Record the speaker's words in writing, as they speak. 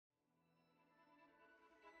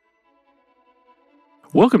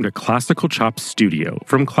Welcome to Classical Chops Studio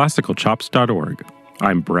from classicalchops.org.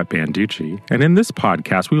 I'm Brett Banducci, and in this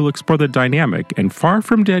podcast we will explore the dynamic and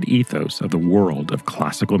far-from-dead ethos of the world of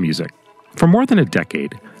classical music. For more than a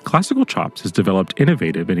decade, Classical Chops has developed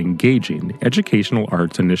innovative and engaging educational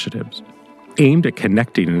arts initiatives aimed at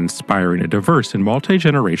connecting and inspiring a diverse and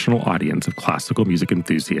multi-generational audience of classical music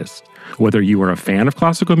enthusiasts. Whether you are a fan of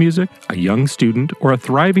classical music, a young student, or a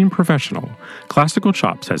thriving professional, Classical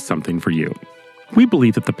Chops has something for you. We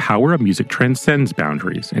believe that the power of music transcends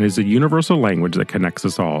boundaries and is a universal language that connects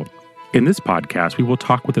us all. In this podcast, we will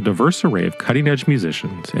talk with a diverse array of cutting-edge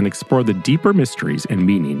musicians and explore the deeper mysteries and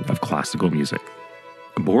meaning of classical music.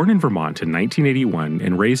 Born in Vermont in 1981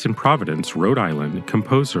 and raised in Providence, Rhode Island,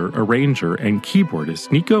 composer, arranger, and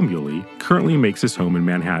keyboardist Nico Muhly currently makes his home in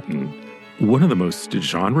Manhattan. One of the most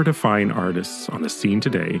genre-defined artists on the scene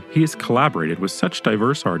today, he has collaborated with such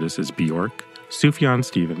diverse artists as Bjork, Sufjan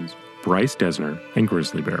Stevens, Bryce Dessner, and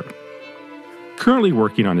Grizzly Bear. Currently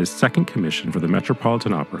working on his second commission for the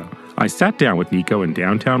Metropolitan Opera, I sat down with Nico in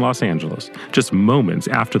downtown Los Angeles just moments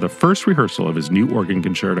after the first rehearsal of his new organ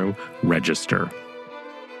concerto, Register.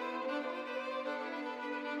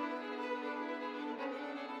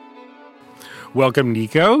 Welcome,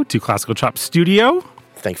 Nico, to Classical Chops Studio.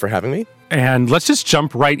 Thanks for having me. And let's just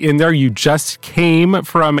jump right in there. You just came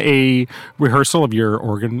from a rehearsal of your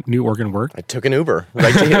new organ work. I took an Uber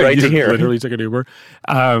right to here. Literally took an Uber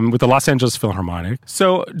with the Los Angeles Philharmonic.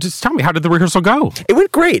 So just tell me, how did the rehearsal go? It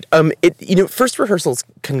went great. First rehearsals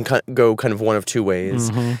can go kind of one of two ways,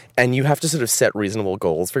 and you have to sort of set reasonable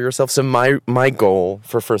goals for yourself. So my goal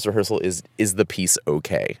for first rehearsal is the piece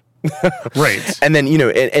okay? Right. And then,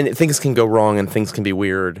 and things can go wrong and things can be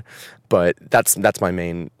weird, but that's my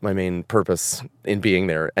main purpose in being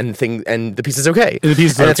there. And the piece is okay. The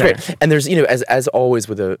piece is and okay. That's great. And there's, as always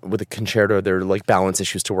with a concerto, there are like balance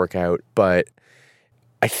issues to work out, but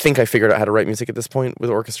I think I figured out how to write music at this point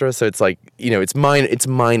with orchestra. So it's like, it's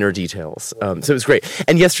minor details. So it was great.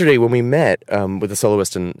 And yesterday when we met with the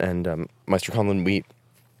soloist and Maestro Conlon,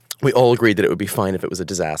 we all agreed that it would be fine if it was a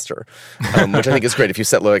disaster, which I think is great if you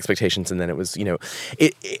set low expectations and then it was,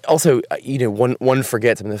 it also, one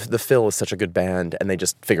forgets, the Phil is such a good band and they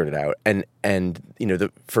just figured it out. And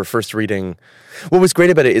for first reading, what was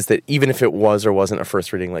great about it is that even if it was or wasn't a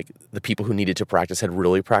first reading, like the people who needed to practice had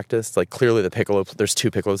really practiced. Like clearly the piccolo, there's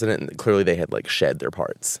two piccolos in it and clearly they had like shed their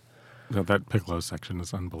parts. No, that piccolo section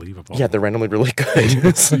is unbelievable. Yeah, they're randomly really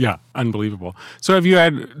good. Yeah, unbelievable. So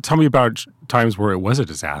tell me about times where it was a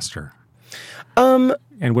disaster. And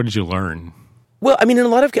what did you learn? Well, in a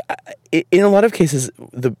lot of cases,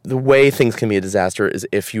 the way things can be a disaster is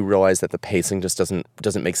if you realize that the pacing just doesn't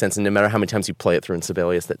make sense, and no matter how many times you play it through in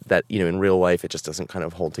Sibelius, that in real life it just doesn't kind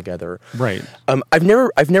of hold together. Right. I've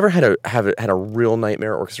never had a real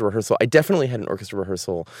nightmare orchestra rehearsal. I definitely had an orchestra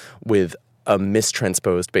rehearsal with a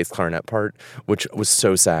mistransposed bass clarinet part, which was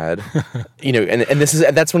so sad. And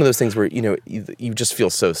that's one of those things where you just feel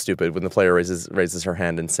so stupid when the player raises her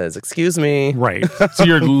hand and says, "Excuse me." Right. So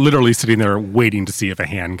you're literally sitting there waiting to see if a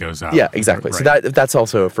hand goes up. Yeah, exactly. Right. So that's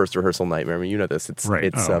also a first rehearsal nightmare. You know this. It's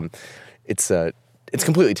right. It's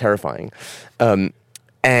completely terrifying.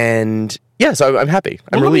 And yeah, so I'm happy.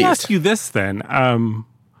 I'm relieved. Let me ask you this then.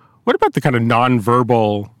 What about the kind of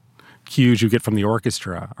nonverbal cues you get from the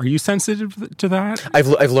orchestra? Are you sensitive to that?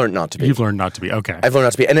 I've learned not to be. You've learned not to be. Okay. I've learned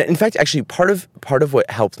not to be. And in fact, actually, part of what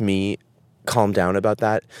helped me calm down about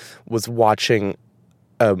that was watching.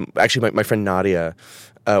 Actually, my friend Nadia,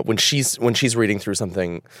 when she's reading through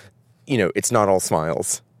something, it's not all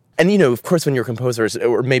smiles. And, of course, when you're composers,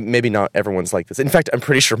 or maybe not everyone's like this. In fact, I'm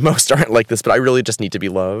pretty sure most aren't like this, but I really just need to be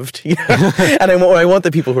loved. And I want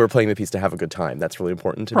the people who are playing the piece to have a good time. That's really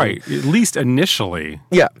important to me. Right, at least initially.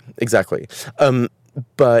 Yeah, exactly.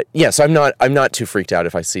 But, yeah, so I'm not too freaked out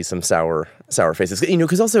if I see some sour faces.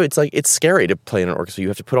 Because also it's scary to play in an orchestra. You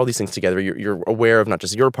have to put all these things together. You're aware of not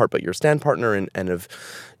just your part, but your stand partner and of,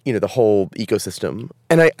 the whole ecosystem.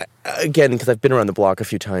 And I again, because I've been around the block a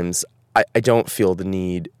few times, I don't feel the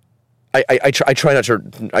need. I try not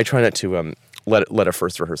to let a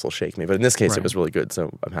first rehearsal shake me, but in this case It was really good,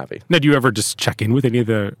 so I'm happy. Now, do you ever just check in with any of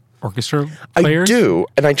the orchestra players? I do,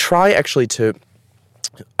 and I try to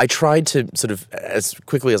sort of as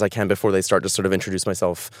quickly as I can before they start to sort of introduce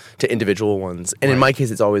myself to individual ones. And in my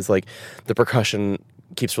case, it's always like the percussion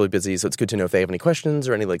keeps really busy, so it's good to know if they have any questions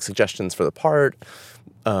or any like suggestions for the part.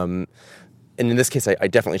 And in this case, I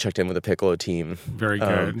definitely checked in with the piccolo team. Very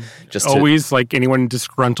good. Just always, like anyone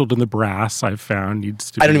disgruntled in the brass, I've found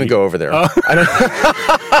needs to. I don't even go over there. Oh. I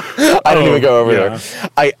don't even go over there.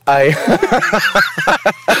 I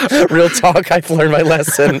real talk. I've learned my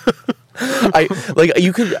lesson. I've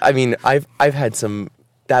had some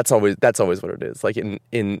that's always what it is. Like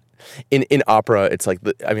in opera, it's like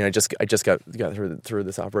I just got through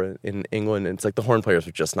this opera in England, and it's like the horn players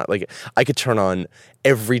are just not like, I could turn on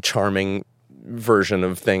every charming version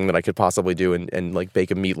of thing that I could possibly do and like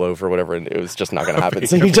bake a meatloaf or whatever, and it was just not going to happen.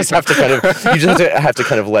 So you just have to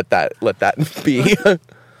kind of let that be.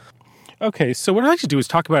 Okay, so what I'd like to do is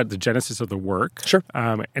talk about the genesis of the work. Sure.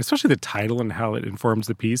 And especially the title and how it informs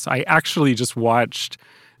the piece. I actually just watched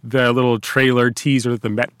the little trailer teaser that the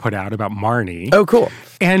Met put out about Marnie. Oh, cool.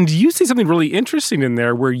 And you see something really interesting in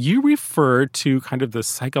there where you refer to kind of the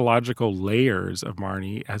psychological layers of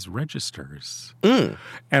Marnie as registers. And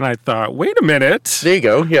I thought, wait a minute. There you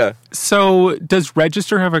go, yeah. So does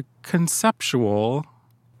register have a conceptual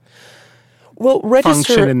register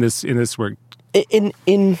function in this work?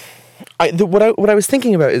 What I was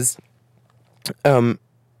thinking about is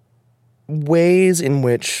ways in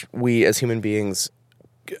which we as human beings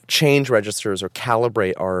change registers or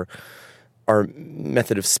calibrate our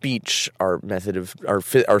method of speech, our method of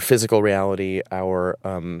our physical reality, our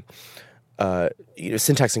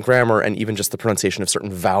syntax and grammar, and even just the pronunciation of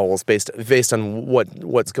certain vowels based on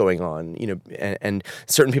what's going on. And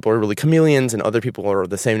certain people are really chameleons, and other people are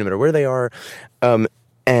the same no matter where they are,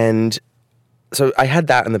 and so I had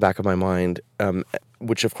that in the back of my mind,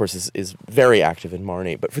 which of course is very active in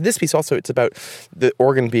Marnie. But for this piece also, it's about the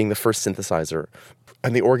organ being the first synthesizer,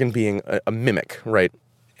 and the organ being a mimic, right?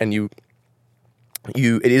 And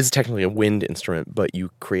it is technically a wind instrument, but you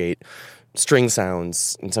create string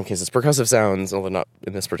sounds, in some cases percussive sounds, although not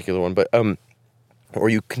in this particular one, but or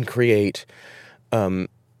you can create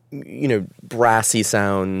brassy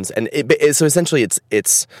sounds, and so essentially it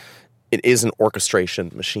is an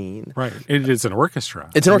orchestration machine. Right. It is an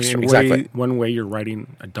orchestra. It's an orchestra, exactly. One way you're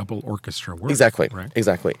writing a double orchestra work. Exactly, right?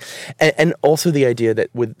 Exactly. And also the idea that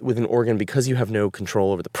with an organ, because you have no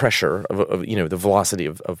control over the pressure of the velocity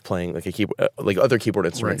of playing like a keyboard, like other keyboard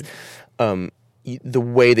instruments, right. The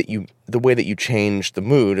way that you change the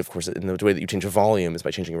mood, of course, and the way that you change the volume is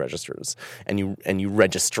by changing registers, and you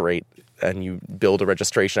registrate, and you build a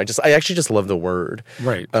registration. I actually just love the word,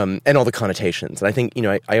 right, and all the connotations. And I think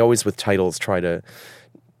I always with titles try to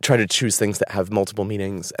choose things that have multiple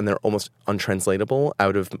meanings, and they're almost untranslatable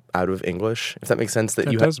out of English. If that makes sense,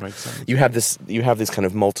 that does make sense. You have these kind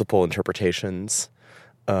of multiple interpretations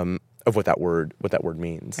of what that word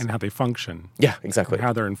means and how they function. Yeah, exactly.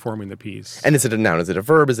 How they're informing the piece. And is it a noun? Is it a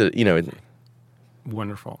verb? Is it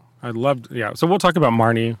Wonderful. I loved. Yeah. So we'll talk about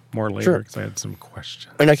Marnie more later because I had some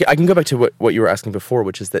questions. And I can go back to what you were asking before,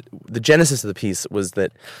 which is that the genesis of the piece was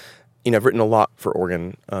that I've written a lot for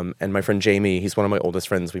organ, and my friend Jamie, he's one of my oldest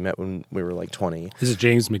friends. We met when we were like 20. This is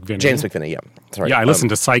James McVinney. James McVinney, yeah. Sorry. Yeah, I listened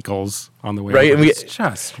to Cycles on the way. Right, over. It's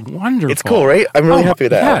just wonderful. It's cool, right? I'm really happy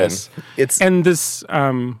with that album. And this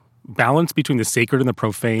balance between the sacred and the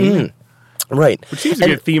profane, right? Which seems to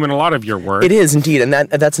be a theme in a lot of your work. It is indeed, and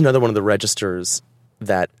that's another one of the registers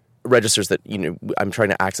that I'm trying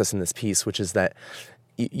to access in this piece, which is that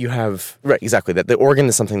you have exactly that the organ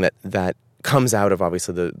is something that comes out of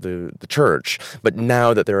obviously the church, but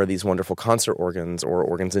now that there are these wonderful concert organs or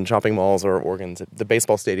organs in shopping malls or organs at the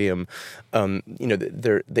baseball stadium,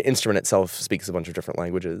 the instrument itself speaks a bunch of different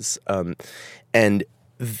languages, and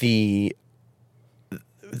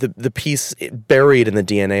the piece buried in the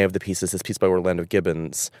DNA of the piece is this piece by Orlando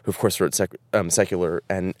Gibbons, who of course wrote secular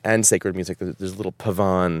and sacred music. There's a little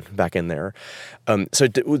pavan back in there.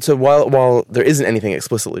 So while there isn't anything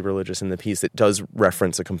explicitly religious in the piece, it does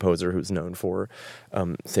reference a composer who's known for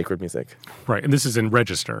sacred music. Right, and this is in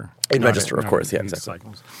register. In register, of course, yeah, exactly.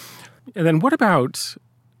 Cycles. And then what about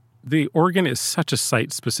the organ is such a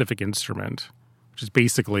site-specific instrument, which is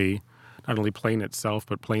basically not only playing itself,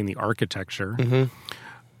 but playing the architecture. Mm-hmm.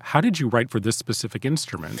 How did you write for this specific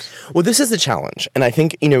instrument? Well, this is the challenge. And I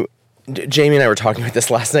think, Jamie and I were talking about this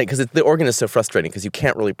last night because the organ is so frustrating because you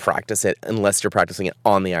can't really practice it unless you're practicing it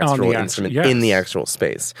on the actual instrument, yes, in the actual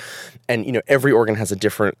space. And, every organ has a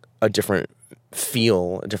different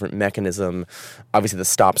feel, a different mechanism. Obviously, the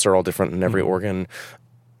stops are all different in every organ.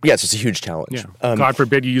 Yeah, it's just a huge challenge. Yeah. God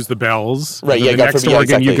forbid you use the bells. Right, yeah, the God next forbid, organ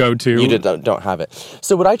exactly. you go to. You don't have it.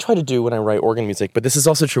 So what I try to do when I write organ music, but this is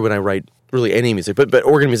also true when I write really any music, but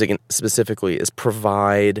organ music specifically, is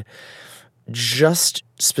provide just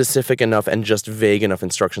specific enough and just vague enough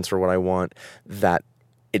instructions for what I want that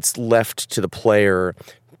it's left to the player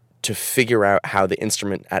to figure out how the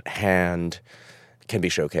instrument at hand can be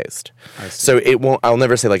showcased. So I'll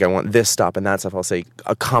never say like I want this stop and that stuff. I'll say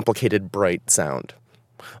a complicated bright sound.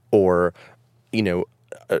 Or,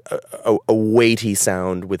 a weighty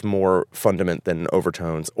sound with more fundament than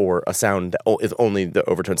overtones, or a sound that is only the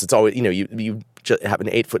overtones. It's always, you just have an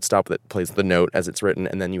 8-foot stop that plays the note as it's written,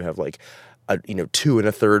 and then you have like a 2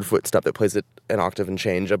 1/3 foot stop that plays it an octave and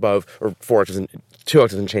change above, or 2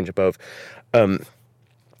 octaves and change above. And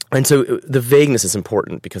so the vagueness is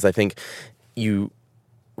important, because I think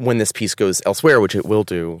when this piece goes elsewhere, which it will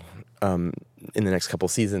do in the next couple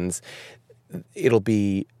seasons, it'll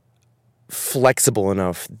be flexible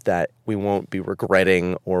enough that we won't be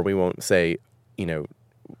regretting, or we won't say,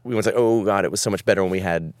 oh God, it was so much better when we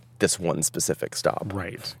had this one specific stop.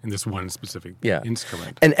 Right, in this one specific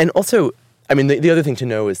instrument. And also, I mean, the other thing to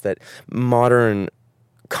know is that modern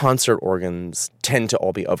concert organs tend to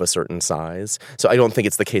all be of a certain size. So I don't think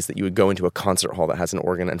it's the case that you would go into a concert hall that has an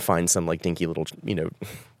organ and find some like dinky little,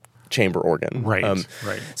 chamber organ. Right,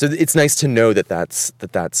 right. So it's nice to know that that's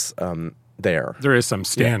there. There is some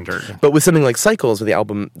standard. Yeah. But with something like Cycles, with the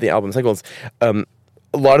album Cycles, a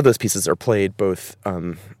lot of those pieces are played both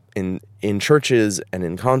in churches and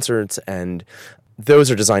in concerts, and those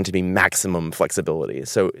are designed to be maximum flexibility.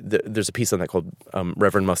 So there's a piece on that called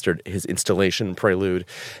Reverend Mustard, his installation prelude,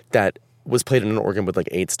 that was played in an organ with like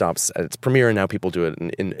 8 stops at its premiere, and now people do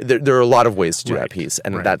it there are a lot of ways to do that piece,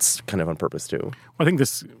 and that's kind of on purpose too. Well, I think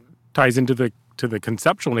this ties into the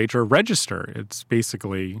conceptual nature of register. It's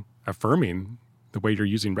basically affirming the way you're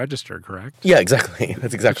using register, correct? Yeah, exactly.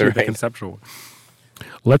 That's exactly right. The conceptual.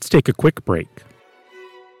 Let's take a quick break.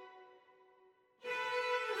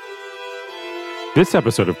 This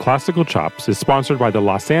episode of Classical Chops is sponsored by the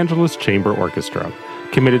Los Angeles Chamber Orchestra.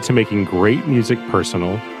 Committed to making great music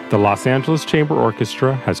personal, the Los Angeles Chamber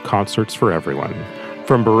Orchestra has concerts for everyone.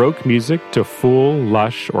 From Baroque music to full,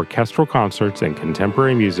 lush orchestral concerts and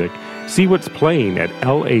contemporary music, see what's playing at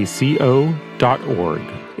laco.org.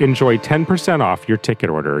 Enjoy 10% off your ticket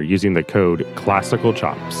order using the code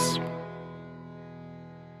ClassicalChops.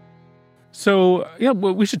 So,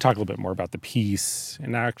 we should talk a little bit more about the piece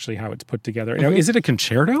and actually how it's put together. Now, is it a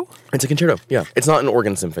concerto? It's a concerto, yeah. It's not an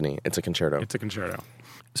organ symphony. It's a concerto. It's a concerto.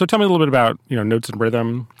 So tell me a little bit about, notes and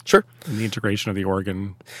rhythm. Sure. And the integration of the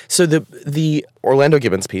organ. So the Orlando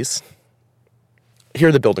Gibbons piece, here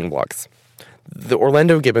are the building blocks. The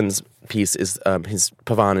Orlando Gibbons piece is his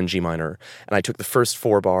Pavane in G minor, and I took the first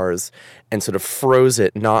 4 bars and sort of froze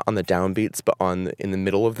it not on the downbeats, but in the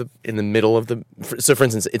middle of the. So, for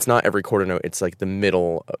instance, it's not every quarter note; it's like the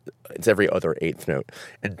middle. It's every other 8th note,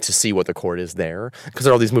 and to see what the chord is there, because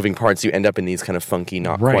there are all these moving parts, you end up in these kind of funky,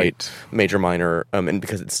 not quite major minor, and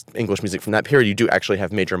because it's English music from that period, you do actually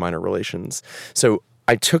have major minor relations. So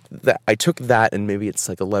I took that, and maybe it's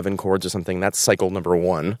like 11 chords or something. That's cycle number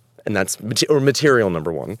 1. And that's material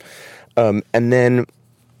number 1. And then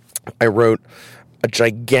I wrote a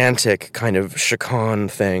gigantic kind of chaconne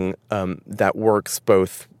thing that works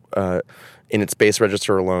both in its bass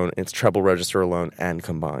register alone, its treble register alone, and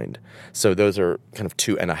combined. So those are kind of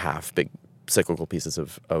 2.5 big cyclical pieces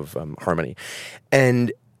of harmony.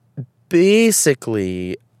 And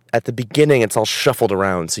basically, at the beginning, it's all shuffled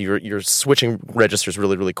around, so you're switching registers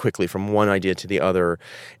really, really quickly from one idea to the other,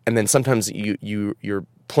 and then sometimes you're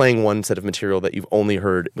playing one set of material that you've only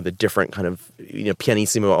heard with a different kind of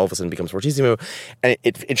pianissimo all of a sudden becomes fortissimo, and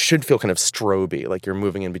it should feel kind of strobe, like you're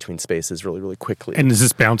moving in between spaces really, really quickly. And is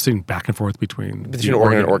this bouncing back and forth between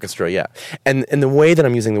organ and orchestra? Yeah, and the way that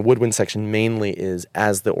I'm using the woodwind section mainly is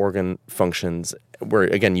as the organ functions, where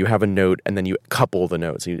again you have a note and then you couple the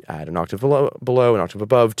notes. You add an octave below, an octave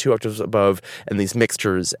above, 2 octaves above, and these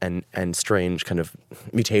mixtures and strange kind of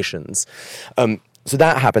mutations. So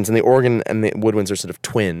that happens, and the organ and the woodwinds are sort of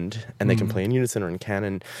twinned, and they can play in unison or in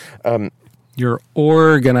canon. You're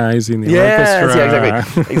organizing the orchestra. Yeah,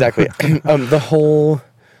 exactly. The whole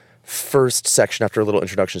first section after a little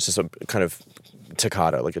introduction is just a kind of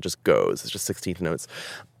toccata, like it just goes. It's just 16th notes.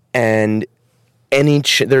 And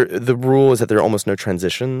the rule is that there are almost no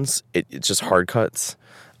transitions. It's just hard cuts.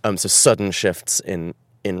 So sudden shifts in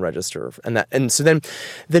register, and so then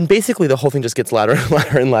basically the whole thing just gets louder and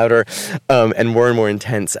louder and louder, and more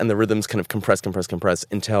intense, and the rhythms kind of compress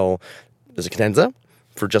until there's a cadenza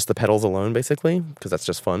for just the pedals alone, basically, because that's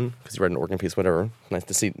just fun, because you read an organ piece, whatever. Nice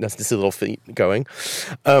to see little feet going,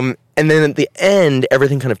 and then at the end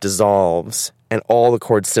everything kind of dissolves and all the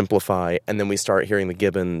chords simplify, and then we start hearing the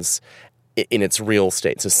Gibbons in its real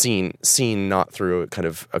state. So seen not through a kind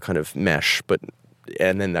of mesh, but.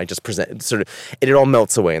 And then I just present sort of, and it all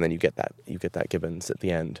melts away, and then you get that Gibbons at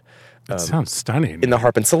the end. That sounds stunning. In the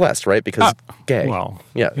harp and celeste, right? Because gay. Well,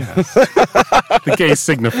 yeah. Yes. The gay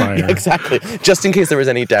signifier. Yeah, exactly. Just in case there was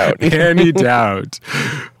any doubt. Any doubt.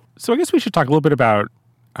 So I guess we should talk a little bit about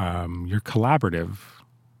your collaborative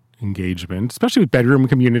engagement, especially with Bedroom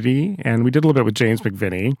Community, and we did a little bit with James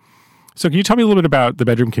McVinney. So can you tell me a little bit about the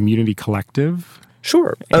Bedroom Community Collective?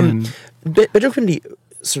 Sure. Bedroom Community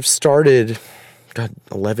sort of started,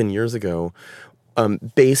 11 years ago,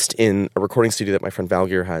 based in a recording studio that my friend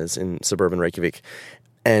Valgeir has in suburban Reykjavik.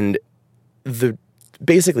 And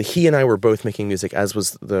basically he and I were both making music, as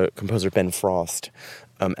was the composer Ben Frost,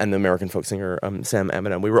 and the American folk singer Sam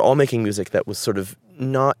Amidon. We were all making music that was sort of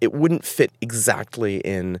it wouldn't fit exactly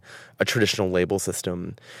in a traditional label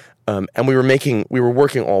system. And we were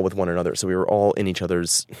working all with one another. So we were all in each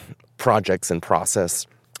other's projects and process.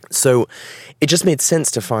 So it just made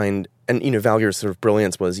sense to find, and Valgeir's sort of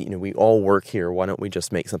brilliance was, we all work here. Why don't we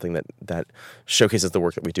just make something that showcases the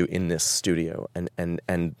work that we do in this studio and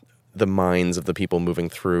the minds of the people moving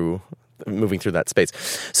through that space.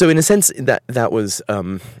 So in a sense, that was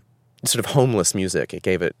sort of homeless music. It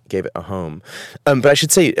gave it a home. But I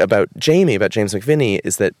should say about James McVinney,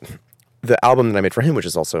 is that the album that I made for him, which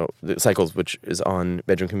is also the Cycles, which is on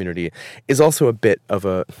Bedroom Community, is also a bit of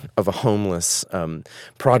a homeless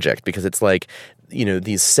project, because it's like,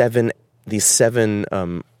 these seven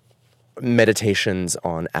meditations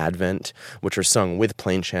on Advent, which are sung with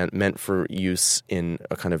plain chant, meant for use in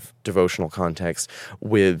a kind of devotional context,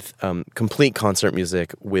 with complete concert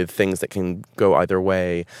music, with things that can go either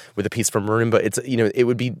way, with a piece from marimba. It's it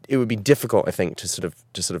would be difficult, I think, to sort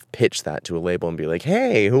of pitch that to a label and be like,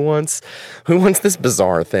 hey, who wants this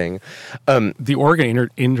bizarre thing? The organ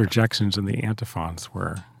interjections and the antiphons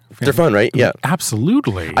were. They're fun, right? Yeah,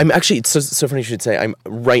 absolutely. I'm actually, it's so funny you should say. I'm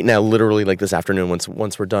right now, literally, like this afternoon,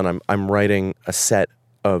 once we're done, I'm writing a set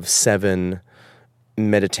of 7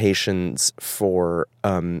 meditations for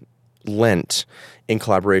Lent in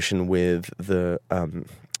collaboration with the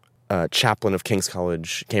chaplain of King's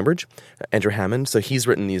College, Cambridge, Andrew Hammond. So he's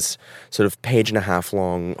written these sort of 1.5-page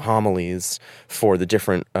long homilies for the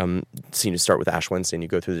different, so you start with Ash Wednesday and you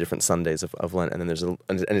go through the different Sundays of Lent, and then there's an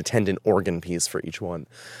attendant organ piece for each one.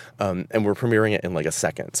 And we're premiering it in like a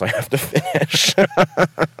second, so I have to finish.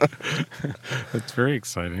 That's very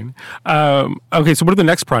exciting. Okay, so what are the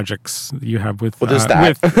next projects that you have with, there's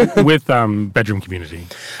that. with Bedroom Community?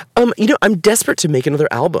 I'm desperate to make another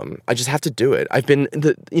album. I just have to do it. I've been,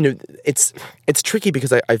 it's tricky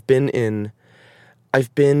because I've been in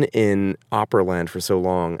Operaland for so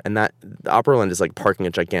long, and that Operaland is like parking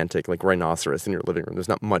a gigantic like rhinoceros in your living room. There's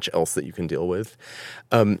not much else that you can deal with.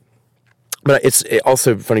 But it's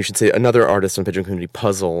also funny you should say, another artist on Bedroom Community,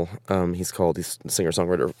 Puzzle, he's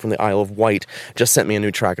singer-songwriter from the Isle of Wight, just sent me a new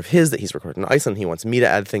track of his that he's recorded in Iceland. He wants me to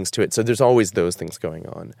add things to it. So there's always those things going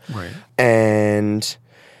on. Right. And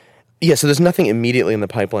yeah, so there's nothing immediately in the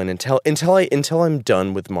pipeline until I'm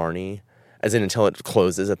done with Marnie, as in until it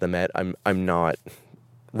closes at the Met. I'm not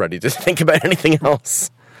ready to think about anything else.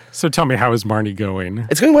 So tell me, how is Marnie going?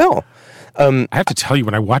 It's going well. I have to tell you,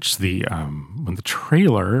 when I watched the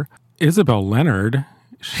trailer, Isabel Leonard,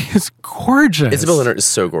 she is gorgeous. Isabel Leonard is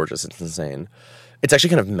so gorgeous. It's insane. It's actually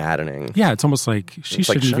kind of maddening. Yeah, it's almost like she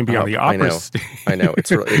shouldn't even be on the opera stage. I know.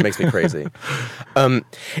 It makes me crazy.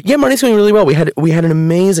 Yeah, Marnie's going really well. We had an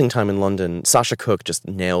amazing time in London. Sasha Cook just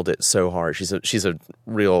nailed it so hard. She's a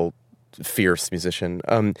real fierce musician.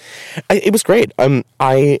 It was great.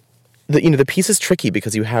 The piece is tricky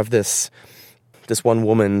because you have this one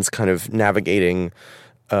woman's kind of navigating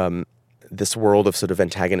this world of sort of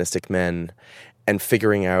antagonistic men and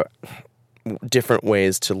figuring out different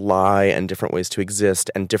ways to lie and different ways to exist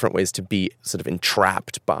and different ways to be sort of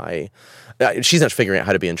entrapped by... she's not figuring out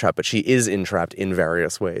how to be entrapped, but she is entrapped in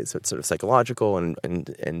various ways. So it's sort of psychological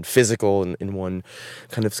and physical in one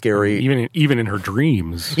kind of scary... Even in her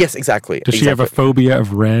dreams. Yes, exactly. Does she have a phobia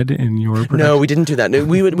of red in your production? No, we didn't do that. No,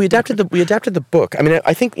 we adapted the book. I mean,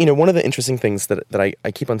 I think, one of the interesting things that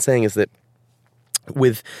I keep on saying is that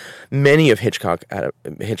with many of Hitchcock's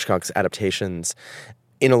adaptations,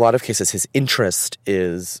 in a lot of cases, his interest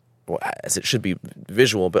is, well, as it should be,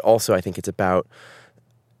 visual, but also I think it's about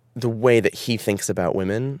the way that he thinks about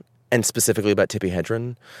women, and specifically about Tippi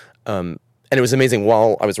Hedren. And it was amazing.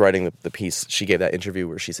 While I was writing the piece, she gave that interview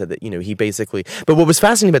where she said that, he basically... But what was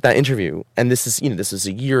fascinating about that interview, and this is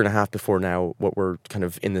a year and a half before now, what we're kind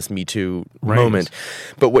of in this Me Too moment,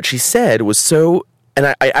 but what she said was so... And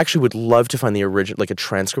I actually would love to find the original, like a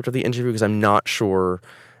transcript of the interview, because I'm not sure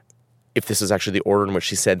if this is actually the order in which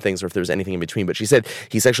she said things or if there was anything in between. But she said,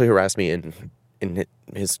 he sexually harassed me in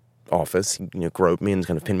his office, groped me and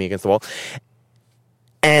kind of pinned me against the wall.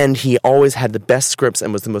 And he always had the best scripts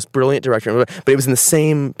and was the most brilliant director. But it was in the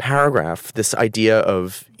same paragraph, this idea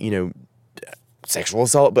of, sexual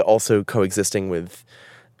assault, but also coexisting with,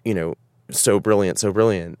 so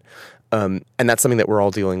brilliant. And that's something that we're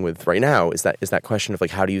all dealing with right now. Is that question of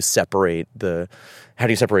like how do you separate the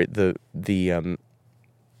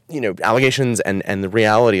allegations and the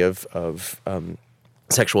reality of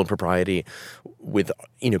sexual impropriety with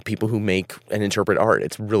people who make and interpret art.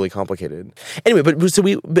 It's really complicated. Anyway, but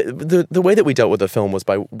the way that we dealt with the film was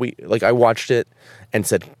I watched it and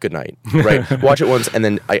said good night. Right, watch it once, and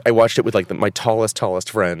then I watched it with like my tallest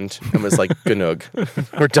friend and was like gnug,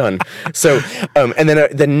 we're done. So and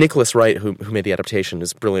then Nicholas Wright, who made the adaptation,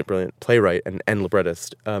 is brilliant playwright and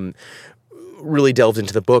librettist. Really delved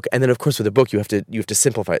into the book, and then of course with the book you have to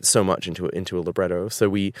simplify it so much into a libretto. So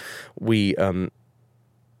we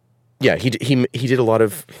he did a lot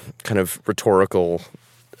of kind of rhetorical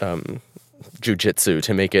jujitsu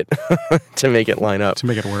to make it line up, to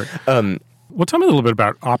make it work. Well, tell me a little bit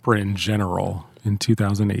about opera in general in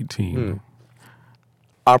 2018.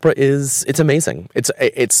 Opera it's amazing.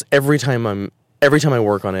 It's every time I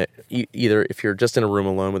work on it, either if you're just in a room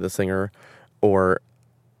alone with a singer, or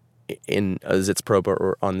in a Sitzprobe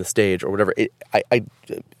or on the stage or whatever.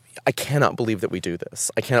 I cannot believe that we do this.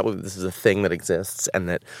 I cannot believe this is a thing that exists and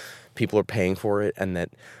that people are paying for it and that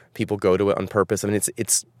people go to it on purpose. I mean,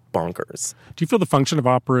 it's bonkers. Do you feel the function of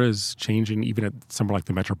opera is changing even at somewhere like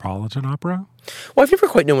the Metropolitan Opera? Well, I've never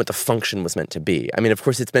quite known what the function was meant to be. I mean, of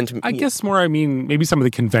course, it's meant to be... I guess more, maybe some of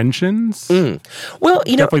the conventions. Well,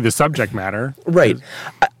 definitely the subject matter. Right.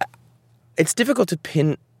 It's difficult to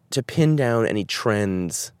pin down any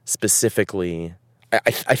trends specifically.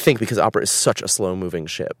 I think because opera is such a slow-moving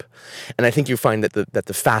ship, and I think you find that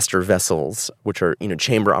the faster vessels, which are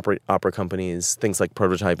chamber opera companies, things like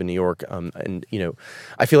Prototype in New York, and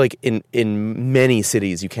I feel like in many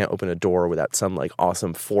cities you can't open a door without some like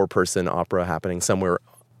awesome 4-person opera happening somewhere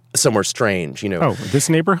strange. Oh, this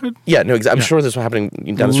neighborhood? Yeah, no, I'm sure this was happening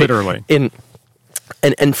down the street. Literally.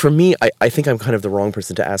 And for me, I think I'm kind of the wrong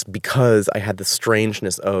person to ask because I had the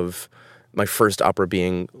strangeness of my first opera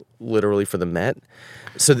being literally for the Met.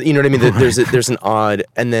 So, you know what I mean? There's an odd...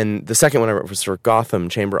 And then the second one I wrote was for Gotham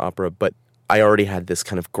Chamber Opera, but I already had this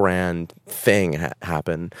kind of grand thing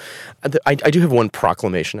happen. I do have one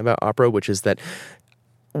proclamation about opera, which is that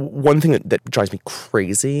one thing that drives me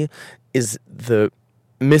crazy is the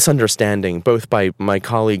misunderstanding, both by my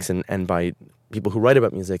colleagues and by people who write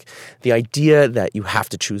about music, the idea that you have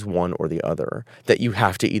to choose one or the other, that you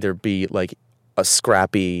have to either be like a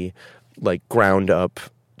scrappy, like ground up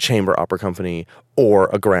chamber opera company or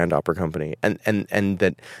a grand opera company, and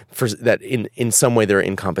that in some way they're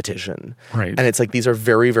in competition, right? And it's like these are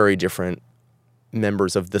very, very different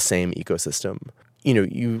members of the same ecosystem.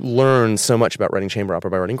 You learn so much about writing chamber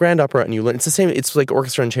opera by writing grand opera, and you learn it's the same. It's like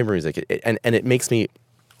orchestra and chamber music, and it makes me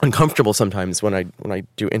uncomfortable sometimes when I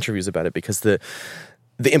do interviews about it, because the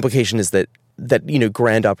implication is that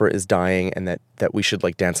grand opera is dying and that we should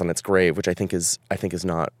like dance on its grave, which I think is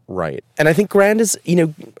not right. And I think grand is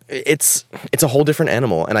it's a whole different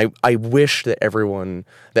animal, and I wish that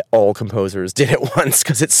all composers did it once,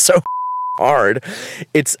 because it's so hard.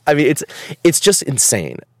 It's just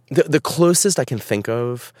insane. The closest I can think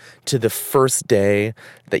of to the first day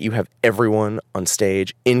that you have everyone on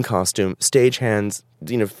stage in costume, stage hands,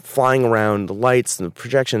 flying around, the lights and the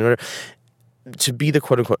projection, whatever, to be the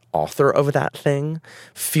quote-unquote author of that thing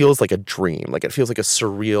feels like a dream. Like it feels like a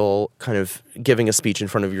surreal kind of giving a speech in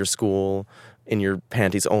front of your school in your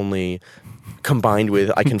panties only, combined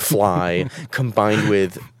with I Can Fly, combined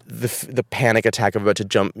with the panic attack of about to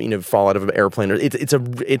jump, fall out of an airplane.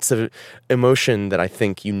 It's a emotion that I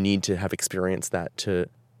think you need to have experienced that to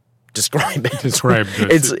describe it. It's right.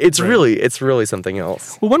 It's really something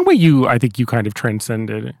else. Well, one way I think you kind of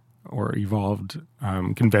transcended or evolved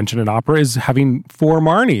convention in opera is having 4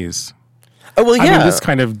 Marnies. Oh well, yeah. I mean, this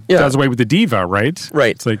kind of does away with the diva, right?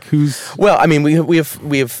 Right. It's like who's? Well, I mean, we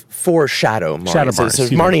have 4 shadow Marnies. Shadow Marnies. So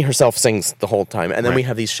Marnie herself sings the whole time, and then we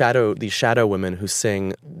have these shadow women who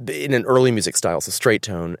sing in an early music style, so straight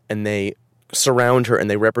tone, and they surround her and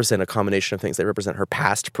they represent a combination of things. They represent her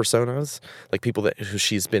past personas, like people who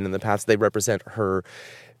she's been in the past. They represent her,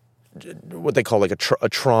 what they call like a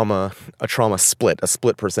trauma split, a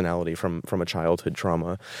split personality from a childhood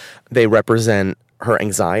trauma. They represent her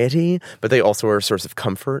anxiety, but they also are a source of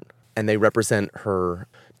comfort, and they represent her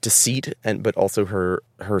deceit but also her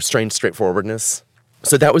strange straightforwardness.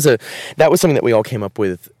 So that was something that we all came up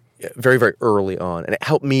with very, very early on, and it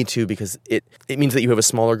helped me too, because it means that you have a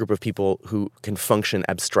smaller group of people who can function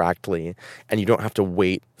abstractly, and you don't have to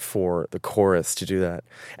wait for the chorus to do that.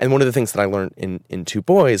 And one of the things that I learned in Two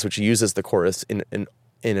Boys, which uses the chorus in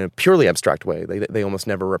a purely abstract way, they almost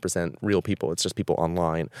never represent real people, it's just people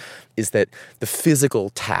online, is that the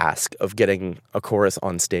physical task of getting a chorus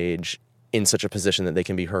on stage in such a position that they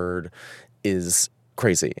can be heard is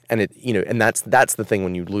crazy. And and that's the thing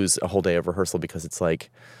when you lose a whole day of rehearsal, because it's like,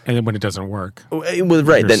 and then when it doesn't work, well,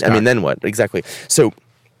 right then, stuck. then what exactly? So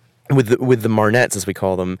with the Marnettes, as we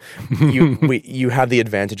call them, you have the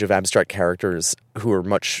advantage of abstract characters who are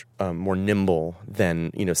much more nimble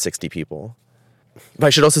than 60 people. But I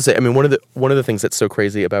should also say, one of the things that's so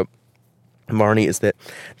crazy about Marnie is that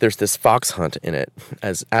there's this fox hunt in it,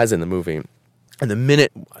 as in the movie. And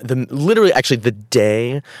the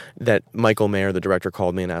day that Michael Mayer, the director,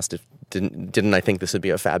 called me and asked if didn't I think this would be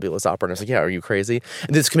a fabulous opera, and I was like, yeah, are you crazy?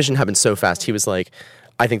 And this commission happened so fast. He was like,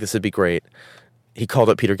 I think this would be great. He called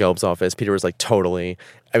up Peter Gelb's office. Peter was like, totally.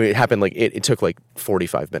 It happened it took like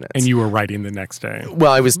 45 minutes. And you were writing the next day.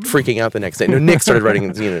 Well, I was freaking out the next day. No, Nick started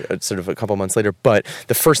writing sort of a couple months later. But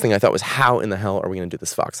the first thing I thought was, how in the hell are we going to do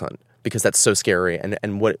this fox hunt? Because that's so scary.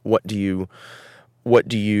 And what do you...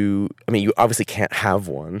 you obviously can't have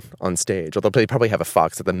one on stage, although they probably have a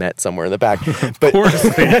fox at the Met somewhere in the back. But, of course.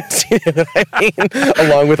 You know what I mean?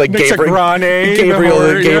 Along with like Gabriel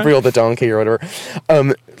the donkey or whatever.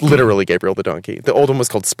 Literally Gabriel the donkey. The old one was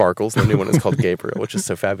called Sparkles, and the new one is called Gabriel, which is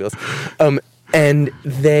so fabulous. And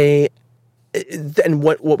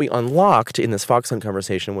what we unlocked in this fox hunt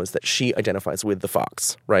conversation was that she identifies with the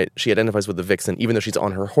fox, right? She identifies with the vixen, even though she's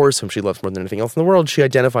on her horse, whom she loves more than anything else in the world. She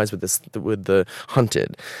identifies with the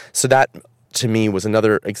hunted. So that, to me, was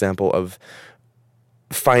another example of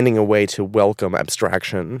finding a way to welcome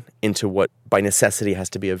abstraction into what, by necessity, has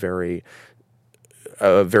to be a very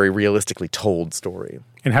realistically told story.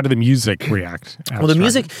 And how did the music react? Well, the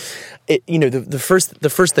music, the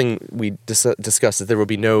first thing we discussed is there will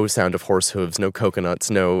be no sound of horse hooves, no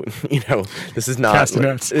coconuts, no, this is not...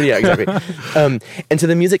 Castanets. Yeah, exactly. And so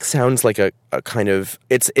the music sounds like a kind of,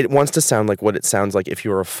 it wants to sound like what it sounds like if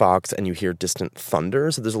you're a fox and you hear distant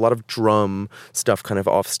thunder. So there's a lot of drum stuff kind of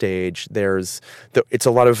off stage. It's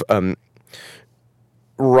a lot of...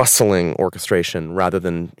 rustling orchestration rather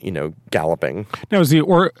than galloping. Now, is the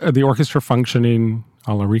orchestra functioning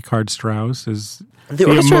a la Richard Strauss? Is the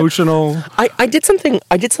orchestra, emotional? I did something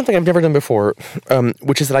I've never done before,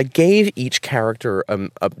 which is that I gave each character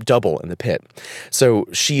a double in the pit. So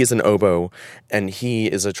she is an oboe, and he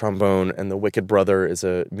is a trombone, and the wicked brother is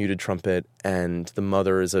a muted trumpet, and the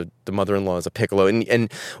mother-in-law is a piccolo.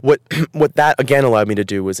 And what that again allowed me to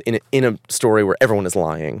do was in a story where everyone is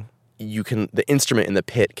lying, the instrument in the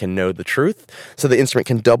pit can know the truth. So the instrument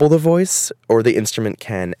can double the voice, or the instrument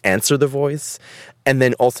can answer the voice. And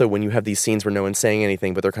then also when you have these scenes where no one's saying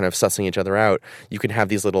anything, but they're kind of sussing each other out, you can have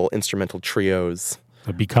these little instrumental trios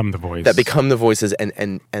that become the voice. That become the voices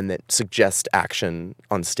and that suggest action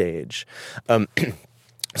on stage.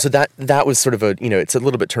 So that was sort of it's a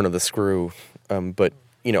little bit turn of the screw, but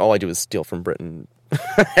all I do is steal from Britain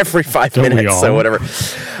every 5 minutes, so whatever.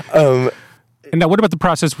 And now, what about the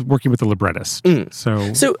process of working with the librettist?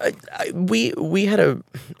 So we had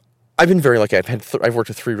I've been very lucky. I've worked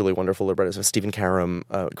with 3 really wonderful librettists: Stephen Karam,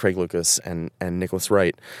 Craig Lucas, and Nicholas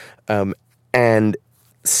Wright.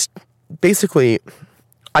 Basically,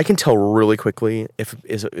 I can tell really quickly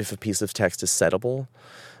if a piece of text is settable.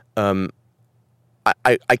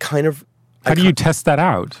 I kind of. How do you test that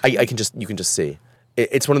out? You can just see.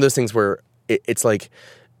 It's one of those things where it's like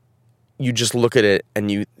you just look at it and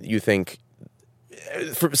you think.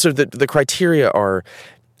 So the criteria are,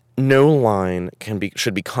 no line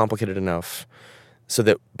should be complicated enough so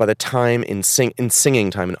that by the time in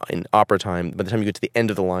singing time, in opera time, by the time you get to the end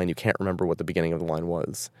of the line, you can't remember what the beginning of the line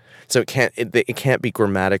was. So it can't be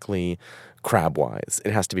grammatically crabwise.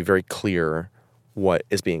 It has to be very clear what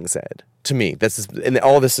is being said. To me, this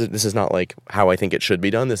is not like how I think it should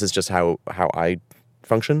be done. This is just how I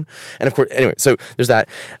function. And of course, anyway, so there's that.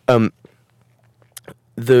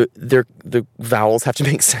 The vowels have to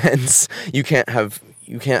make sense. You can't have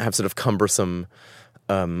sort of cumbersome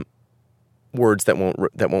words that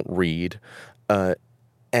won't read,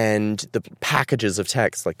 and the packages of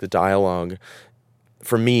text, like the dialogue,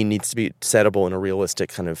 for me needs to be settable in a realistic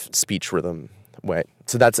kind of speech rhythm way.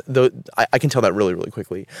 So I can tell that really, really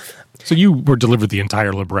quickly. So you were delivered the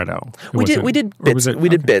entire libretto. We did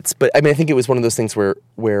bits, but I think it was one of those things where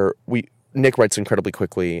Nick writes incredibly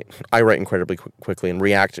quickly, I write incredibly quickly, and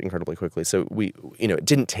react incredibly quickly. So it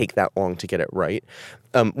didn't take that long to get it right.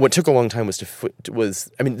 What took a long time was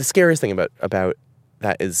the scariest thing about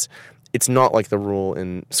that is it's not like the rule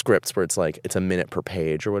in scripts where it's like it's a minute per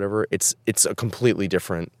page or whatever. It's a completely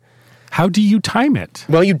different. How do you time it?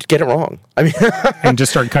 Well, you get it wrong. And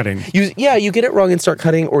just start cutting. You get it wrong and start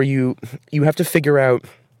cutting, or you have to figure out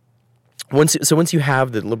once you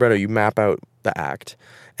have the libretto, you map out the act.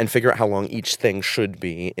 and figure out how long each thing should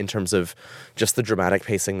be in terms of just the dramatic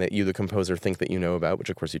pacing that you, the composer, think that you know about, which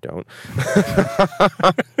of course you don't.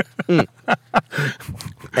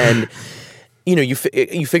 And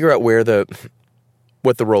you figure out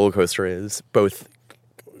what the roller coaster is, both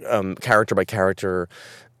character by character,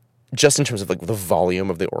 just in terms of like the volume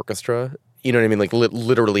of the orchestra. You know what I mean? Like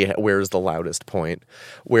literally, where's the loudest point?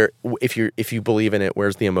 Where if you believe in it,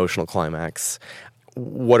 where's the emotional climax?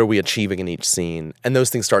 What are we achieving in each scene? And those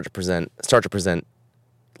things start to present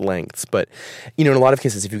lengths. But in a lot of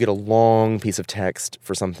cases, if you get a long piece of text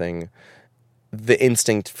for something, the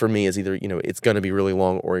instinct for me is either it's going to be really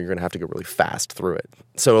long or you're going to have to go really fast through it.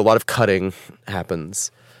 So a lot of cutting happens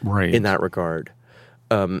in that regard.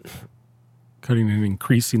 Cutting and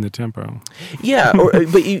increasing the tempo. Yeah,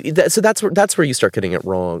 so that's where you start getting it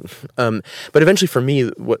wrong. But eventually, for me,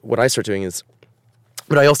 what I start doing is,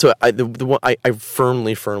 but I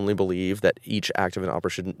firmly believe that each act of an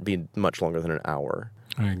opera shouldn't be much longer than an hour.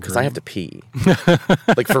 Because I have to pee,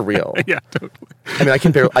 like for real. Yeah, totally. I mean,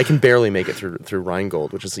 I can barely make it through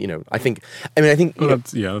Rheingold, which is I think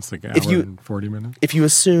that's like an hour and 40 minutes. If you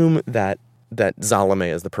assume that Salome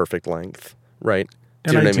is the perfect length, right?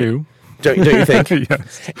 Do you know what I mean? Don't you think?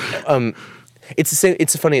 Yes. It's the same.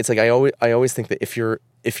 It's funny. It's like I always think that if your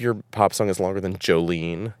pop song is longer than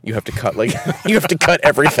Jolene, you have to cut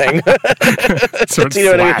everything. So do you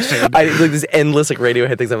know what I mean? I like this endless like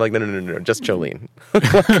Radiohead things. I'm like, no, just Jolene.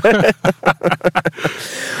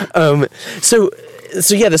 So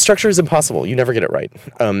yeah, the structure is impossible. You never get it right.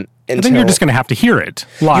 And then you're just going to have to hear it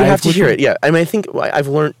live. You have to hear it. Yeah, I mean, I think I've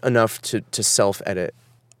learned enough to self edit.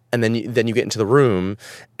 And then you get into the room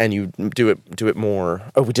and you do it more.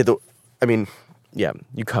 Oh, we did the. I mean, yeah,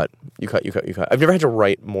 you cut. I've never had to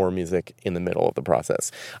write more music in the middle of the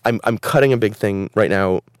process. I'm cutting a big thing right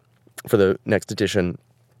now for the next edition,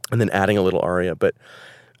 and then adding a little aria. But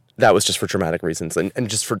that was just for dramatic reasons and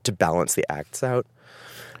just to balance the acts out.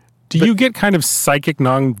 Do you get kind of psychic,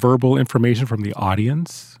 nonverbal information from the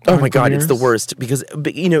audience? Oh my God, it's the worst because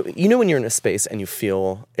when you're in a space and you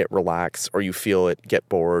feel it relax or you feel it get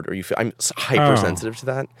bored or you feel I'm hypersensitive to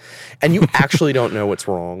that, and you actually don't know what's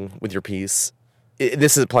wrong with your piece.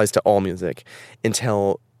 This applies to all music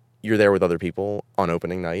until you're there with other people on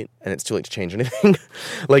opening night and it's too late to change anything.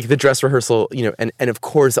 Like the dress rehearsal, and of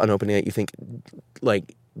course on opening night you think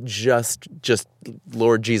like just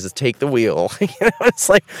Lord Jesus, take the wheel. It's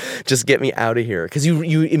like, just get me out of here. Because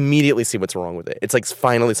you immediately see what's wrong with it. It's like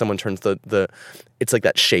finally someone turns the it's like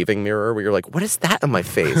that shaving mirror where you're like, what is that on my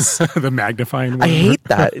face? The magnifying mirror. I hate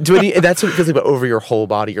that. That's what it feels like, but over your whole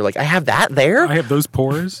body. You're like, I have that there? I have those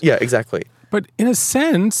pores? Yeah, exactly. But in a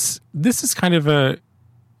sense, this is kind of a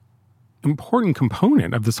important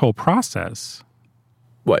component of this whole process.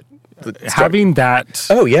 What? Having that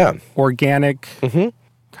organic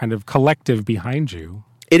kind of collective behind you.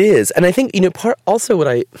 It is. And I think, part also what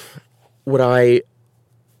I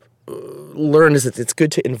learned is that it's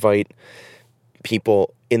good to invite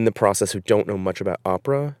people in the process who don't know much about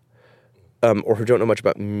opera, or who don't know much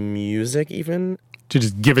about music even. To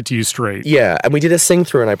just give it to you straight. Yeah. And we did a sing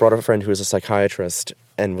through and I brought a friend who was a psychiatrist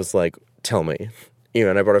and was like, tell me.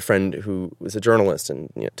 And I brought a friend who was a journalist and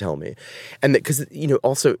tell me. And because,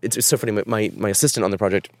 also, it's so funny, my assistant on the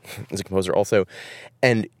project is a composer also,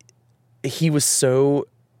 and he was so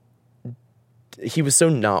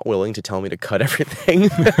not willing to tell me to cut everything.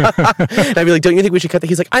 And I'd be like, don't you think we should cut that?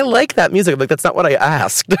 He's like, I like that music. I'm like, that's not what I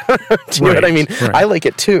asked. Do you know what I mean? Right. I like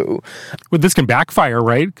it too. Well, this can backfire,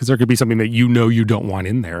 right? Because there could be something that you don't want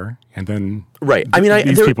in there. And then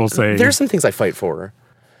these people say... There's some things I fight for.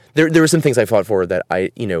 There were some things I fought for that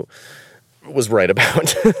I, was right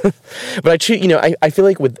about. But I feel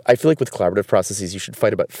like with collaborative processes, you should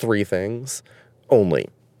fight about three things only.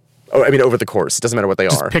 Oh, I mean, over the course, it doesn't matter what they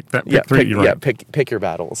are. Pick three. Pick your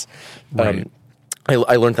battles. Right.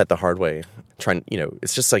 I learned that the hard way.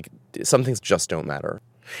 It's just like some things just don't matter.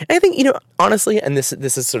 And I think honestly, and this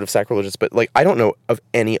is sort of sacrilegious, but like I don't know of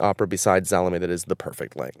any opera besides Salome that is the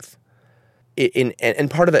perfect length.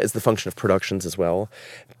 And part of that is the function of productions as well.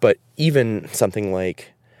 But even something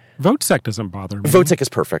like... Wozzeck doesn't bother me. Wozzeck is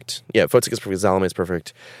perfect. Yeah, Wozzeck is perfect. Salome is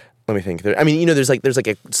perfect. Let me think. There's like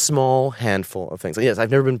a small handful of things. Yes,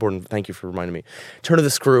 I've never been bored. Thank you for reminding me. Turn of the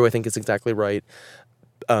Screw, I think, is exactly right.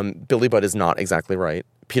 Billy Budd is not exactly right.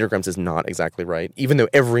 Peter Grimes is not exactly right. Even though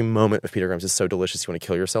every moment of Peter Grimes is so delicious you want to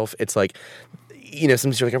kill yourself, it's like...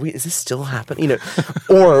 sometimes you're like, is this still happening?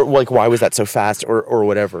 Or like, why was that so fast, or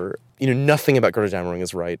whatever? Nothing about Greta Dammering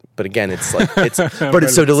is right. But again, it's like, but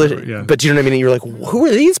it's so delicious. Yeah. But do you know what I mean? And you're like, who are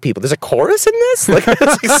these people? There's a chorus in this? Like,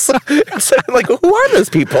 it's like, who are those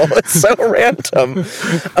people? It's so random.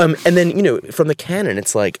 And then, from the canon,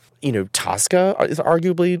 it's like, Tosca is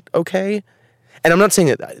arguably okay. And I'm not saying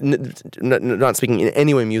that, not speaking in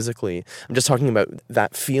any way musically. I'm just talking about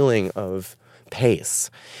that feeling of pace.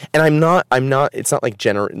 And I'm not, it's not like,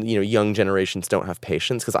 young generations don't have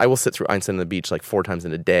patience, because I will sit through Einstein on the Beach like 4 times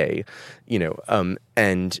in a day,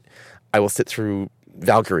 and I will sit through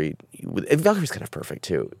Valkyrie. Valkyrie's kind of perfect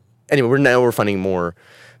too. Anyway, we're finding more,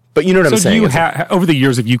 but you know what I'm saying. Over the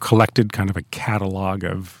years, have you collected kind of a catalog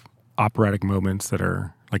of operatic moments that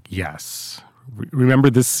are like, yes, remember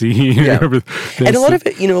this scene? Yeah. Remember this? And a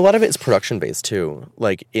lot of it is production based too.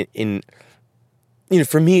 Like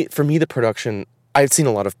for me, the production, I've seen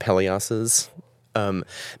a lot of Pelléas's,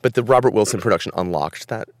 but the Robert Wilson production unlocked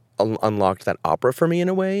that opera for me in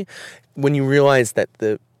a way. When you realize that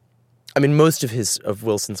most of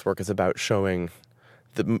Wilson's work is about showing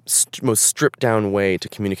the most stripped down way to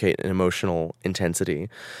communicate an emotional intensity,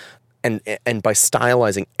 and by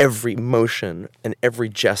stylizing every motion and every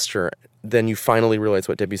gesture, then you finally realize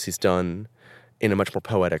what Debussy's done in a much more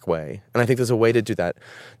poetic way. And I think there's a way to do that.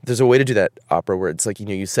 There's a way to do that opera where it's like,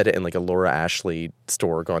 you set it in like a Laura Ashley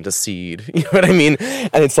store gone to seed. You know what I mean?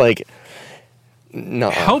 And it's like, no.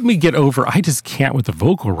 Help me get over, I just can't with the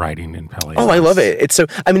vocal writing in Pelléas. Oh, I love it. It's so,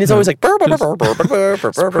 it's always like,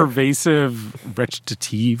 pervasive,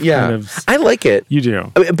 recitative kind of. I like it. You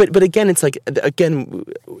do. But again, it's like,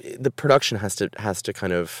 the production has to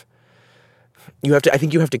kind of, I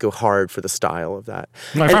think you have to go hard for the style of that.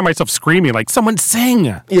 I find myself screaming like, someone sing!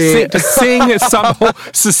 Yeah. Just sing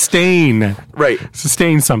sustain. Right.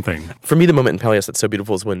 Sustain something. For me, the moment in Pelléas that's so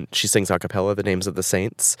beautiful is when she sings a cappella the names of the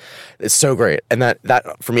saints. It's so great. And that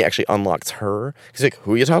for me actually unlocks her. She's like,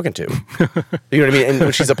 who are you talking to? You know what I mean? And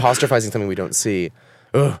when she's apostrophizing something we don't see,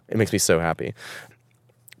 it makes me so happy.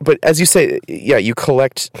 But as you say, yeah, you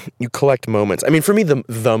collect moments. I mean, for me,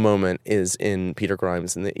 the moment is in Peter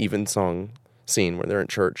Grimes in the Evensong scene where they're in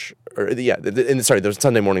church, the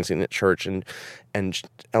Sunday morning scene at church, and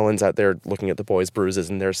Ellen's out there looking at the boys' bruises,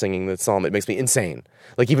 and they're singing the psalm. It makes me insane.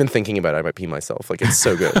 Like, even thinking about it, I might pee myself. Like, it's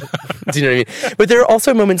so good. Do you know what I mean? But there are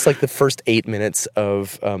also moments like the first 8 minutes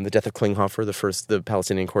of the death of Klinghoffer. The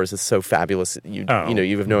Palestinian chorus is so fabulous. You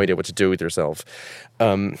have no idea what to do with yourself.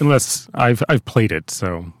 Unless I've played it,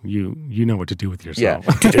 so you know what to do with yourself.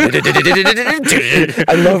 Yeah.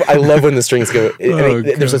 I love when the strings go.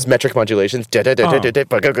 There's those metric modulations. I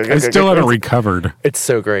still haven't recovered. It's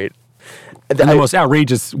so great. The most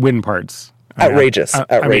outrageous wind parts. Outrageous.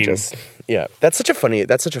 I mean, yeah, that's such a funny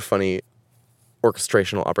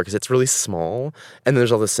orchestrational opera because it's really small, and then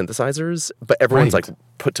there's all the synthesizers, but everyone's like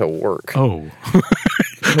put to work. Oh,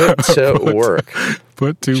 put to work.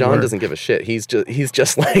 Put to John work. doesn't give a shit. He's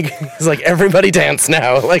just like everybody dance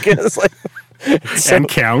now. Like it's like and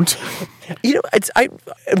count.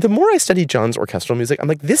 The more I study John's orchestral music, I'm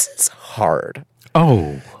like, this is hard.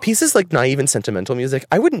 Oh. Pieces like naive and sentimental music,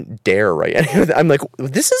 I wouldn't dare write any of that. I'm like,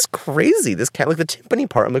 this is crazy. This like the timpani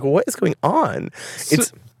part. I'm like, what is going on?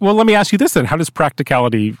 Well, let me ask you this then: how does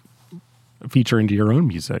practicality feature into your own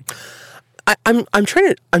music? I'm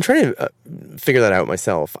trying to figure that out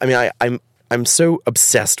myself. I mean, I'm so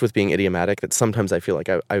obsessed with being idiomatic that sometimes I feel like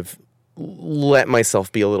I've let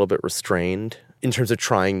myself be a little bit restrained in terms of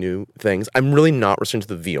trying new things. I'm really not restrained to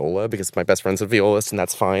the viola because my best friend's a violist, and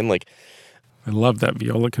that's fine. Like, I love that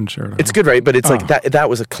viola concerto. It's good, right? But it's like that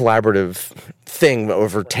was a collaborative thing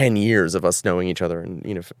over 10 years of us knowing each other. And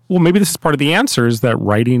well, maybe this is part of the answer is that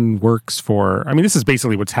writing works for, I mean, this is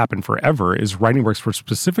basically what's happened forever, is writing works for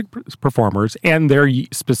specific performers and their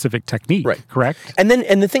specific technique, right? Correct? And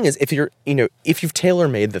the thing is, if you've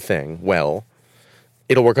tailor-made the thing well,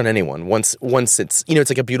 it'll work on anyone. Once it's,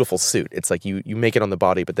 it's like a beautiful suit. It's like you make it on the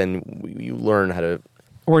body, but then you learn how to...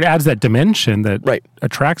 Or it adds that dimension that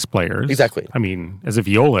attracts players. Exactly. I mean, as a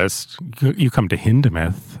violist, you come to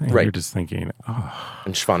Hindemith, and you're just thinking,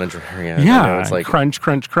 and Schwanenberg, it's like crunch,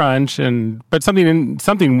 crunch, crunch, but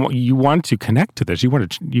something you want to connect to this. You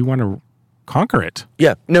want to conquer it.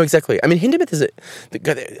 Yeah. No, exactly. I mean, Hindemith is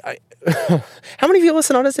how many viola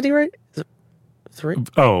sonatas did he write? 3?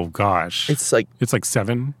 Oh gosh, it's like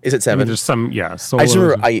 7. Is it 7? I mean, there's some solos. I just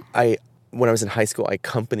remember I when I was in high school, I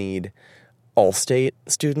accompanied Allstate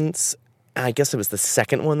students. I guess it was the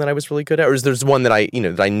second one that I was really good at, or there's one that I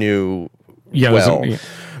knew well.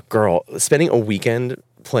 Girl, spending a weekend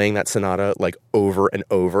playing that sonata like over and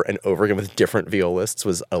over and over again with different violists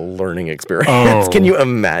was a learning experience. Oh. Can you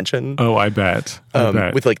imagine? Oh, I bet.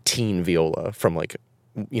 With like teen viola from like,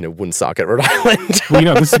 Woonsocket, Rhode Island.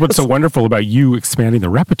 Well, this is what's so wonderful about you expanding the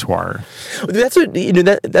repertoire. That's what,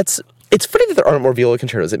 it's funny that there aren't more viola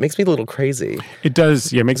concertos. It makes me a little crazy. It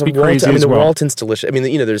does. Yeah, it makes me crazy the as well. Walton's delicious. I mean,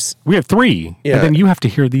 there's... We have 3. Yeah. And then you have to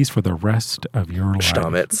hear these for the rest of your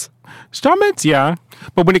life. Stamitz, yeah.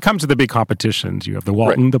 But when it comes to the big competitions, you have the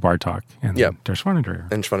Walton, the Bartok, and der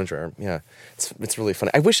Schwanendreher. And Schwanendreher, yeah. It's really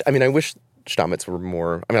funny. I wish Stamitz were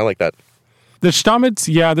more... I like that. The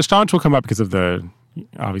Stamitz will come up because of the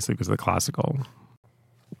classical.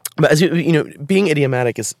 But as being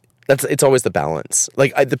idiomatic is... It's always the balance.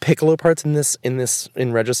 Like the piccolo parts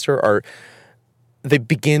in Register they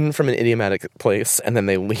begin from an idiomatic place and then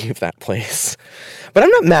they leave that place. But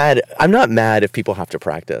I'm not mad if people have to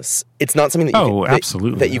practice. It's not something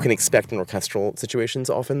that you can expect in orchestral situations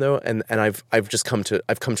often though. And I've come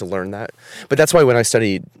to learn that. But that's why when I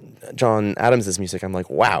studied John Adams's music, I'm like,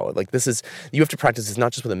 wow, like you have to practice this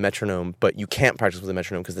not just with a metronome, but you can't practice with a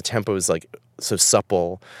metronome because the tempo is like so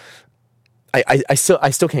supple. I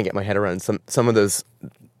still can't get my head around some of those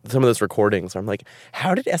recordings where I'm like,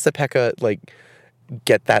 how did Esa-Pekka like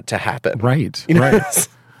get that to happen? Right. Right.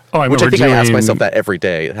 Which I think I ask myself that every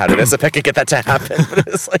day. How did Esa-Pekka get that to happen?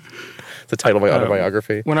 It's like the title of my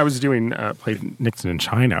autobiography. When I was played Nixon in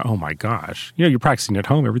China, oh my gosh. You're practicing at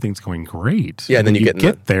home, everything's going great. Yeah, and then you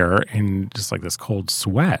get there and just like this cold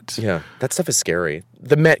sweat. Yeah. That stuff is scary.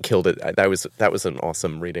 The Met killed it. That was an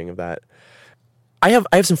awesome reading of that. I have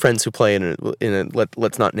some friends who play in a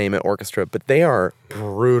let's not name it orchestra, but they are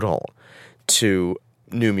brutal to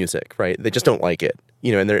new music, right? They just don't like it,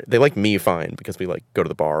 and they like me fine because we like go to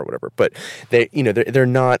the bar or whatever. But they're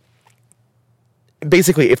not.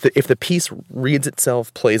 Basically, if the piece reads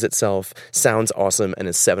itself, plays itself, sounds awesome, and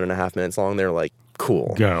is 7.5 minutes long, they're like,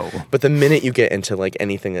 cool, go. But the minute you get into like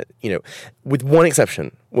anything that with one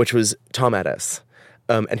exception, which was Tom Adès.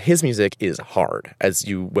 And his music is hard, as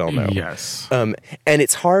you well know. Yes. And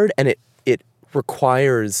it's hard, and it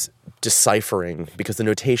requires deciphering because the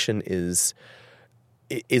notation is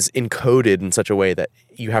encoded in such a way that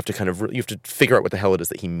you have to figure out what the hell it is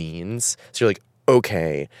that he means. So you're like,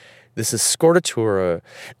 okay, this is scordatura,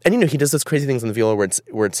 and he does those crazy things on the viola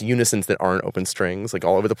where it's unisons that aren't open strings, like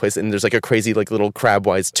all over the place, and there's like a crazy like little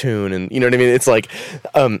crabwise tune, and you know what I mean? It's like,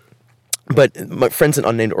 but my friends in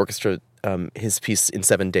Unnamed Orchestra. His piece in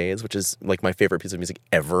 7 days, which is like my favorite piece of music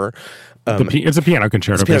ever. It's a piano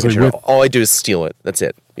concerto. All I do is steal it. That's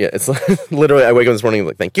it. Yeah, it's like, literally, I wake up this morning and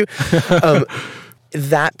like, thank you.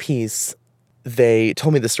 That piece, they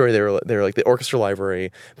told me the story. They were like, the orchestra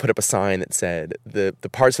library put up a sign that said the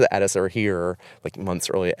parts of the Adès are here like months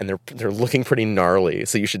early, and they're looking pretty gnarly.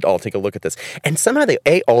 So you should all take a look at this. And somehow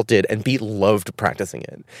they all did, and B loved practicing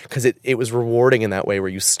it because it was rewarding in that way where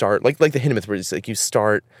you start like the Hindemith, where it's like you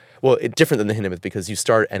start. Well, it's different than the Hindemith because you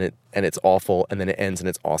start and it's awful, and then it ends and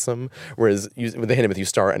it's awesome. Whereas with the Hindemith, you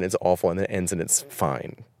start and it's awful, and then it ends and it's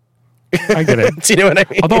fine. I get it. Do you know what I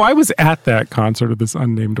mean? Although I was at that concert of this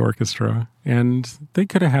Unnamed Orchestra, and they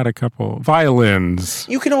could have had a couple violins.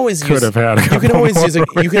 You can always use a couple you can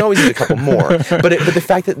always use a couple more. But the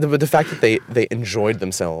fact that they enjoyed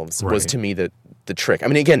themselves was to me the trick. I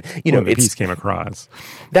mean, again, the piece came across.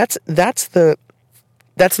 That's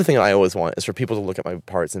the thing I always want is for people to look at my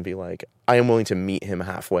parts and be like, I am willing to meet him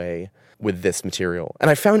halfway with this material.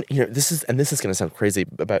 And I found, this is going to sound crazy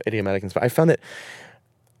about idiomatic, but I found that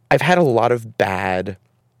I've had a lot of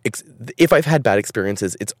if I've had bad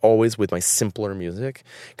experiences, it's always with my simpler music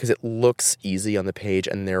because it looks easy on the page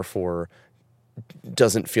and therefore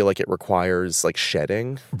doesn't feel like it requires like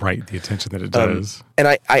shedding. Right, the attention that it does. And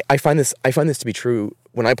I find this to be true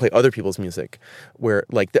when I play other people's music, where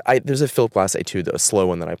like there's a Philip Glass Etude, a slow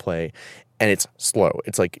one that I play, and it's slow.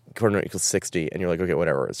 It's like quarter note equals 60, and you're like, okay,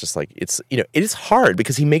 whatever. It's just like it is hard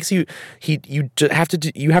because he makes you have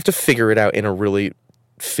to figure it out in a really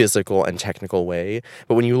physical and technical way.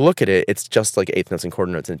 But when you look at it, it's just like eighth notes and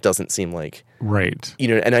quarter notes, and it doesn't seem like right.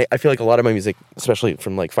 And I feel like a lot of my music, especially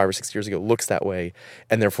from like 5 or 6 years ago, looks that way,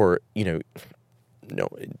 and therefore you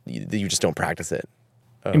just don't practice it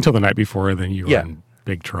until the night before. Then you're in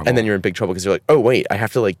big trouble, and then you're in big trouble because you're like, oh wait, I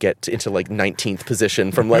have to like get into like 19th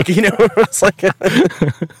position from like it's like.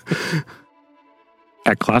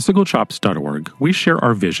 At classicalchops.org, we share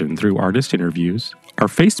our vision through artist interviews, our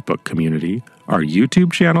Facebook community, our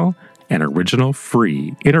YouTube channel, and original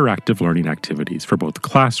free interactive learning activities for both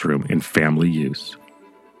classroom and family use.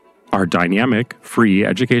 Our dynamic, free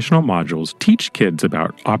educational modules teach kids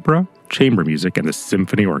about opera, chamber music, and the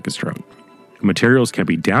symphony orchestra. Materials can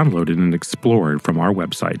be downloaded and explored from our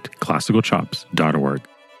website, classicalchops.org.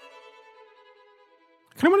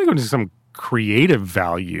 I kind of want to go into some creative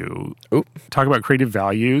value. Talk about creative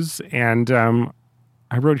values. And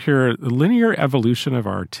I wrote here, the linear evolution of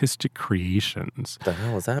artistic creations. What the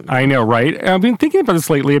hell is that? I know, right? I've been thinking about this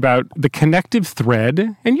lately, about the connective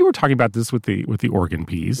thread. And you were talking about this with the organ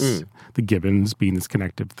piece, the Gibbons being this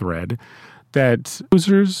connective thread. That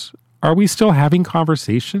users, are we still having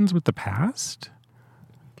conversations with the past?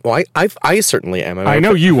 Well, I certainly am. I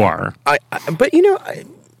know you are. But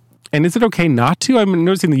and is it okay not to? I'm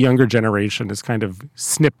noticing the younger generation has kind of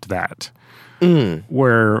snipped that.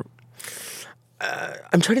 Where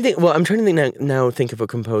I'm trying to think. Well, I'm trying to think now. Think of a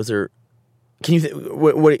composer. Can you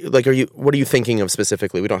what are you thinking of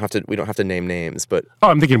specifically? We don't have to name names, but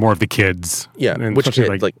I'm thinking more of the kids. Yeah, and which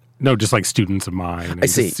kid? Just like students of mine. I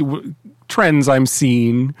see trends I'm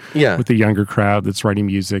seeing. Yeah. With the younger crowd that's writing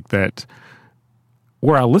music that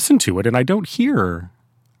where I'll listen to it and I don't hear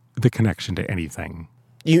the connection to anything.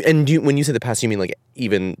 When you say the past, you mean like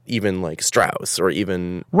even like Strauss or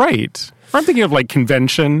even right? I'm thinking of like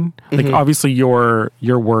convention. Like obviously your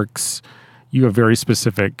works, you have very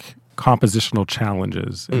specific compositional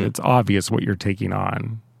challenges, and it's obvious what you're taking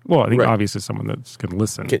on. Well, I think obvious is someone that's going to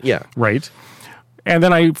listen. Yeah. Right. And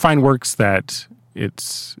then I find works that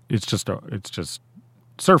it's just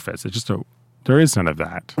surface. There is none of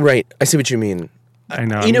that. Right. I see what you mean. I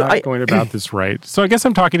know. I'm not going about this right. So I guess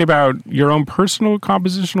I'm talking about your own personal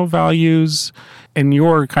compositional values and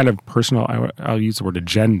your kind of personal, I'll use the word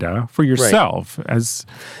agenda for yourself. Right. As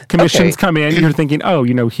commissions come in, you're thinking,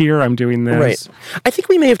 here I'm doing this. Right. I think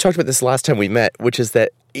we may have talked about this last time we met, which is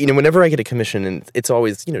that, whenever I get a commission, and it's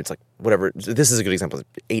always, it's like, whatever, this is a good example,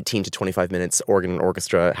 18 to 25 minutes, organ and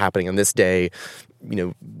orchestra happening on this day,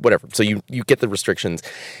 whatever. So you get the restrictions.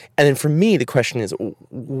 And then for me, the question is,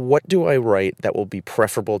 what do I write that will be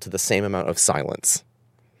preferable to the same amount of silence?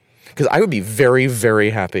 Because I would be very,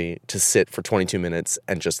 very happy to sit for 22 minutes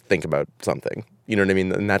and just think about something. You know what I mean?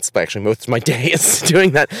 And that's actually most of my day is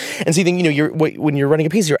doing that. And so you think, when you're running a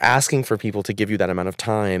piece, you're asking for people to give you that amount of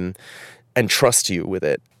time and trust you with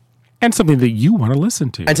it. And something that you want to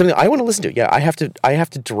listen to. And something I want to listen to. Yeah, I have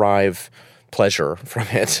to derive pleasure from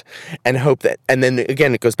it and hope that, and then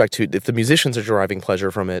again, it goes back to, if the musicians are deriving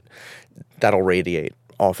pleasure from it, that'll radiate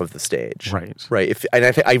off of the stage. Right.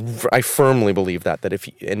 I firmly believe that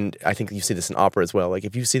and I think you see this in opera as well. Like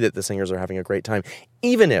if you see that the singers are having a great time,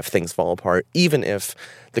 even if things fall apart, even if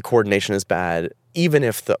the coordination is bad, even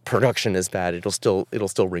if the production is bad, it'll still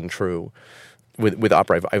ring true. With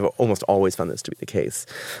opera, I've almost always found this to be the case.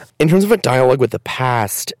 In terms of a dialogue with the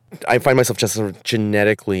past, I find myself just sort of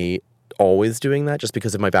genetically always doing that, just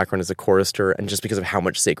because of my background as a chorister and just because of how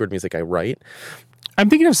much sacred music I write. I'm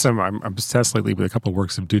thinking of I'm obsessed lately with a couple of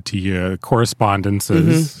works of Dutilleux,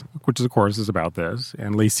 Correspondences, which of course is about this,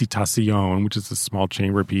 and Les Citations, which is a small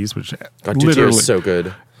chamber piece, which Dutilleux is so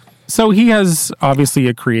good. So he has obviously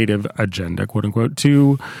a creative agenda, quote unquote,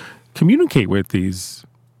 to communicate with these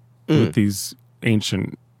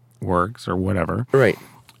ancient works or whatever. Right.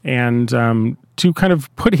 And to kind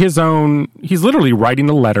of put his own, he's literally writing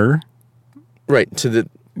a letter. Right. To the...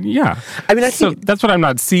 Yeah. I mean, I think... So that's what I'm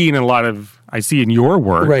not seeing in I see in your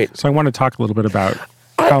work. Right. So I want to talk a little bit about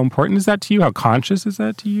how important is that to you? How conscious is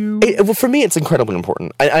that to you? Well, for me, it's incredibly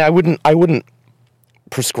important. I wouldn't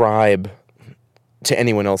prescribe to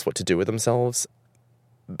anyone else what to do with themselves.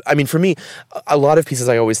 I mean, for me, a lot of pieces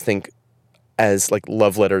I always think as like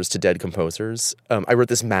love letters to dead composers. I wrote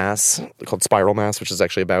this mass called Spiral Mass, which is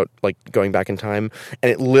actually about like going back in time,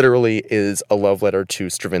 and it literally is a love letter to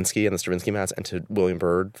Stravinsky and the Stravinsky Mass, and to William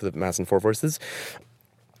Byrd for the Mass in Four Voices.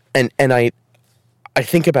 And I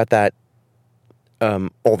think about that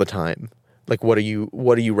all the time. Like, what are you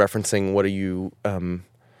referencing? What are you? What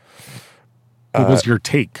was your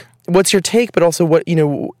take? What's your take? But also,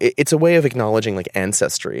 it's a way of acknowledging like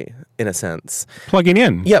ancestry in a sense. Plugging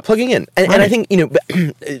in. Yeah, plugging in. And I think,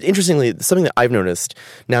 interestingly, something that I've noticed,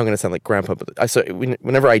 now I'm going to sound like grandpa, but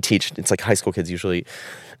whenever I teach, it's like high school kids usually,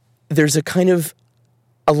 there's a kind of,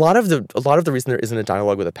 a lot of the reason there isn't a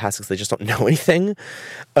dialogue with the past is they just don't know anything.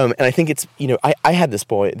 And I think it's, I had this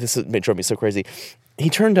boy, drove me so crazy.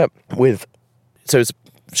 He turned up with, so it's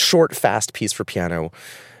a short, fast piece for piano,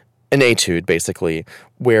 an etude, basically,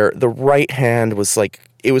 where the right hand was like,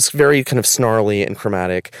 it was very kind of snarly and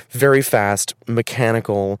chromatic, very fast,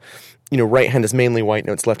 mechanical. Right hand is mainly white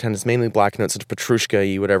notes, left hand is mainly black notes, sort of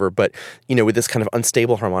Petrushka-y, whatever, but, with this kind of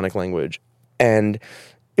unstable harmonic language. And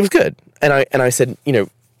it was good. And I said,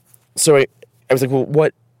 so I was like, well,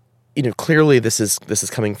 what, clearly this is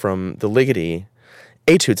coming from the Ligeti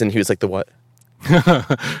etudes. And he was like, the what?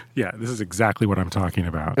 Yeah, this is exactly what I'm talking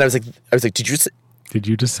about. And I was like, Did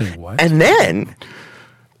you just say what? And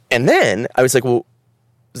then I was like, well,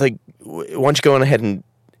 like, why don't you go on ahead and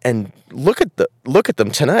look at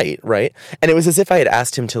them tonight, right? And it was as if I had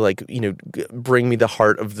asked him to, like, you know, bring me the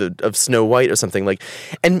heart of Snow White or something, like.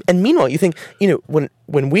 And meanwhile, you think, you know,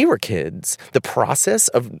 when we were kids, the process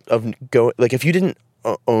of go, like, if you didn't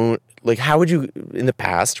own, like, how would you, in the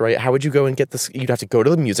past, right? How would you go and get this? You'd have to go to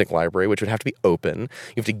the music library, which would have to be open. You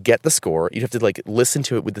have to get the score. You'd have to, like, listen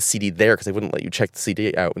to it with the CD there, because they wouldn't let you check the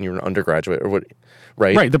CD out when you were an undergraduate or what,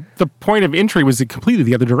 right? Right. The point of entry was completely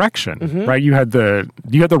the other direction, right? You had the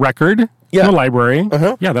record in the library.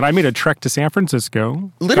 Yeah, then I made a trek to San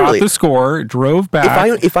Francisco, literally got the score, drove back.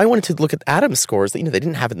 If I wanted to look at Adam's scores, you know, they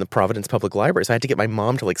didn't have it in the Providence Public Library, so I had to get my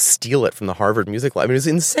mom to, like, steal it from the Harvard Music Library. I mean, it was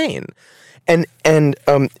insane.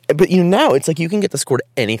 But you know, now it's like you can get the score to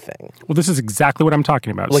anything. Well, this is exactly what I'm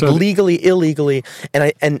talking about. Like, so, legally, illegally,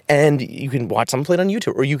 and you can watch someone play it on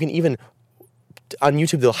YouTube, or you can even on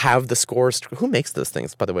YouTube they'll have the scores. Who makes those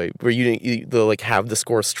things, by the way? Where they'll, like, have the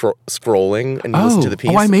score scrolling and you listen to the piece.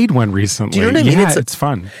 Oh, I made one recently. Do you know what I mean? Yeah, it's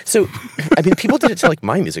fun. So, I mean, people did it to, like,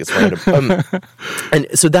 my music. It's random, and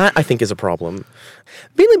so that, I think, is a problem,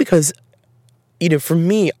 mainly because, you know, for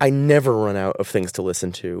me, I never run out of things to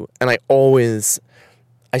listen to. And I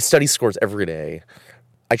study scores every day.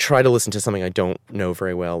 I try to listen to something I don't know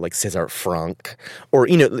very well, like César Franck, or,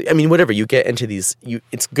 you know, I mean, whatever. You get into these,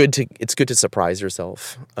 it's good to surprise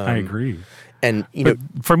yourself. I agree. And, you but know,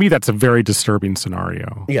 for me, that's a very disturbing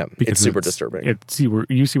scenario. Yeah, it's super disturbing.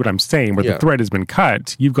 You see what I'm saying, where the thread has been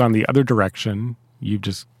cut. You've gone the other direction. You've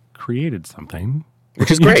just created something. Which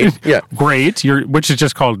is great. Yeah. Great. Which is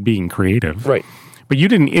just called being creative. Right. But you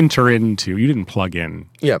didn't you didn't plug in.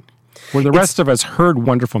 Yeah. Where the rest of us heard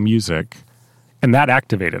wonderful music, and that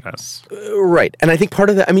activated us. Right. And I think part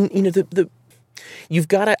of that, I mean, you know, you've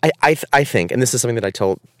got to, I think, and this is something that I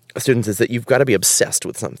tell students, is that you've got to be obsessed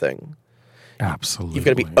with something. Absolutely. You've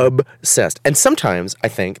got to be obsessed. And sometimes I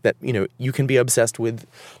think that, you know, you can be obsessed with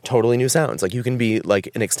totally new sounds. Like, you can be like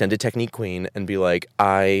an extended technique queen and be like,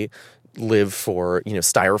 I live for, you know,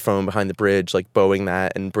 styrofoam behind the bridge, like bowing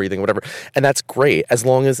that and breathing, whatever. And that's great as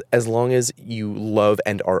long as you love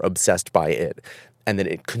and are obsessed by it, and that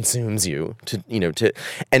it consumes you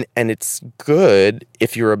and it's good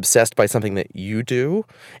if you're obsessed by something that you do,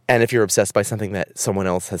 and if you're obsessed by something that someone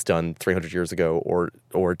else has done 300 years ago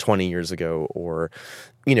or 20 years ago, or,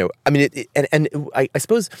 you know, I mean, I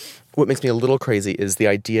suppose what makes me a little crazy is the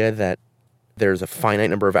idea that there's a finite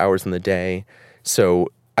number of hours in the day, so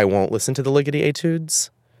I won't listen to the Ligeti Etudes.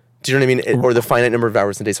 Do you know what I mean? Or the finite number of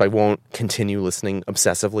hours in the day, so I won't continue listening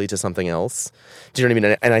obsessively to something else. Do you know what I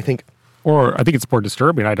mean? And I think, or I think it's more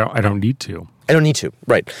disturbing. I don't need to. I don't need to.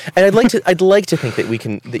 Right. And I'd like to think that we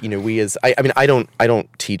can, that, you know, we as, I mean, I don't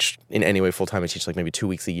teach in any way full time. I teach like maybe 2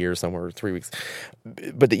 weeks a year somewhere, or 3 weeks,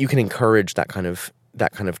 but that you can encourage that kind of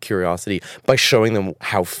curiosity by showing them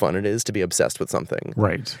how fun it is to be obsessed with something.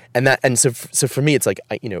 Right. And so for me, it's like,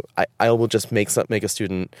 I will just make a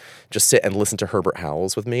student just sit and listen to Herbert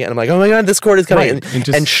Howells with me, and I'm like, oh my God, this chord is coming, right.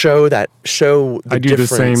 and show the I do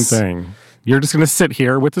difference. The same thing. You're just going to sit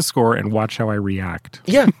here with the score and watch how I react.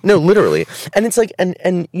 Yeah, no, literally. And it's like,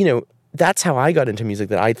 and you know, that's how I got into music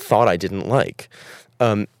that I thought I didn't like. You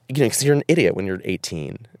know, because you're an idiot when you're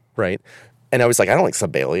 18, right? And I was like, I don't like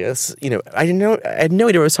Sibelius. You know, I had no idea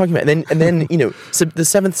what I was talking about. And then you know, so the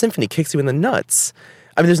Seventh Symphony kicks you in the nuts.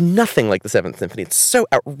 I mean, there's nothing like the Seventh Symphony. It's so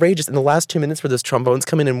outrageous. In the last 2 minutes where those trombones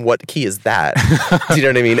come in, and what key is that? Do you know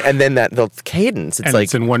what I mean? And then the cadence. It's like,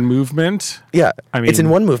 it's in one movement. Yeah, I mean, it's in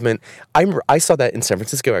one movement. I saw that in San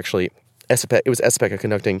Francisco, actually. It was Espeka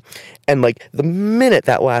conducting, and like the minute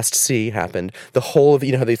that last C happened, the whole of,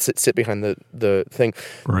 you know how they sit behind the thing,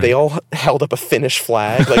 right. They all held up a Finnish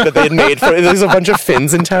flag like that they had made for. There's a bunch of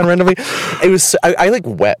Finns in town randomly. It was I like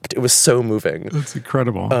wept. It was so moving. That's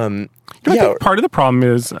incredible. I think part of the problem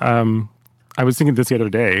is I was thinking this the other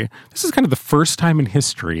day. This is kind of the first time in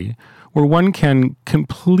history where one can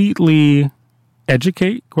completely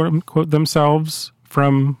educate, quote unquote, themselves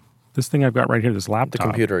from this thing I've got right here, this laptop. The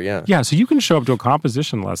computer, yeah. Yeah, so you can show up to a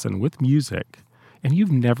composition lesson with music, and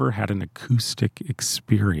you've never had an acoustic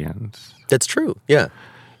experience. That's true, yeah.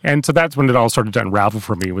 And so that's when it all started to unravel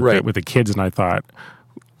for me with the kids, and I thought,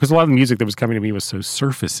 because a lot of the music that was coming to me was so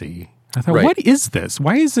surfacey. I thought, what is this?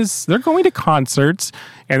 Why is this? They're going to concerts,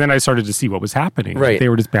 and then I started to see what was happening. Right. They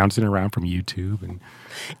were just bouncing around from YouTube. And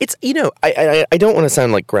it's, you know, I don't want to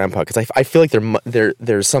sound like grandpa, because I feel like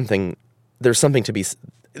there's something to be...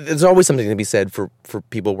 There's always something to be said for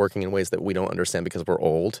people working in ways that we don't understand because we're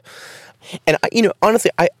old. And, you know, honestly,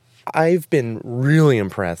 I've been really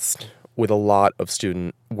impressed with a lot of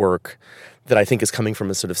student work that I think is coming from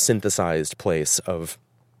a sort of synthesized place of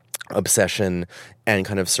obsession and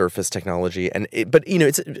kind of surface technology. But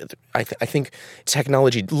I think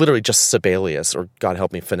technology, literally just Sibelius, or God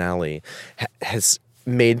help me, Finale, has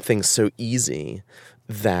made things so easy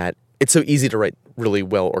that it's so easy to write really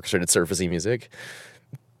well orchestrated surfacey music.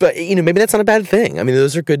 But maybe that's not a bad thing. I mean,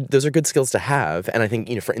 those are good skills to have. And I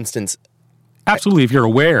think for instance, absolutely, if you're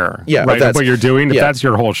aware, yeah, right, of what you're doing, if that's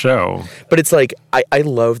your whole show. But it's like I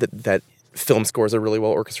love that film scores are really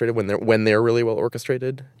well orchestrated when they're really well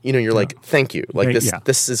orchestrated. You're like, thank you, like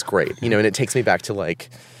this is great. And it takes me back to like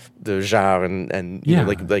the Jarre and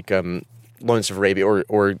like Lawrence of Arabia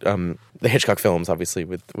or the Hitchcock films, obviously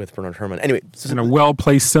with Bernard Herrmann. Anyway, and a well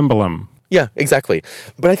placed symbolism. Yeah, exactly.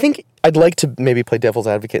 But I think I'd like to maybe play devil's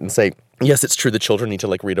advocate and say, yes, it's true the children need to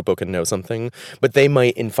like read a book and know something, but they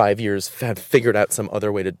might in 5 years have figured out some other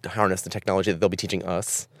way to harness the technology that they'll be teaching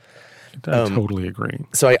us. I totally agree.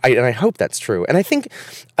 So I hope that's true. And I think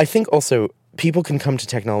also people can come to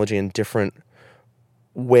technology in different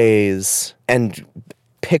ways and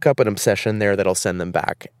pick up an obsession there that'll send them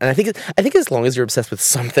back. And I think as long as you're obsessed with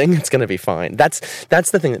something, it's going to be fine. That's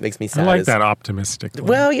the thing that makes me sad. I like that optimistic.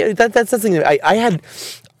 Well, yeah, that's something that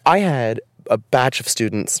I had a batch of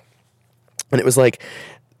students, and it was like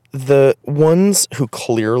the ones who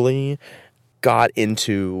clearly got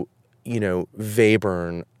into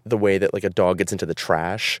Webern the way that like a dog gets into the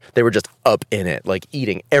trash. They were just up in it, like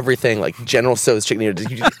eating everything, like General Tso's chicken. Like,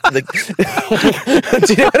 do you know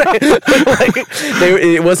what I mean? Like,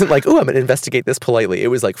 it wasn't like, oh, I'm going to investigate this politely. It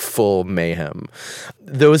was like full mayhem.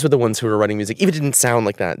 Those were the ones who were writing music. Even didn't sound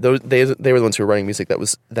like that. They were the ones who were writing music that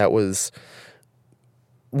was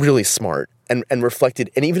really smart and reflected.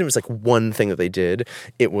 And even if it was like one thing that they did,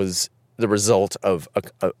 it was the result of a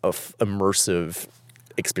immersive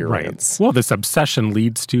experience. Right. Well, this obsession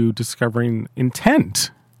leads to discovering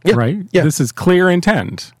intent, yeah, right? Yeah. This is clear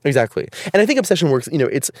intent. Exactly. And I think obsession works,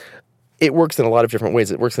 it works in a lot of different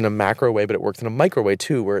ways. It works in a macro way, but it works in a micro way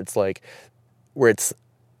too, where it's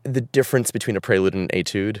the difference between a prelude and an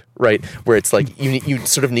etude, right? Where it's like you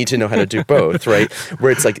sort of need to know how to do both, right?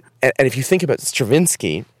 Where it's like, and if you think about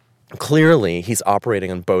Stravinsky, clearly he's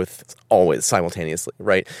operating on both always simultaneously,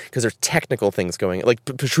 right? Because there's technical things going, like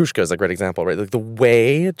Petrushka is a great example, right? Like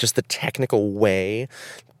just the technical way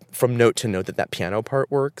from note to note that piano part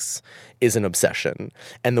works is an obsession.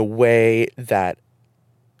 And the way that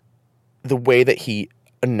he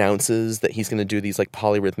announces that he's going to do these like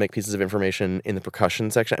polyrhythmic pieces of information in the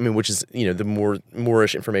percussion section, I mean, which is, the more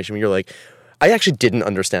Moorish information, you're like, I actually didn't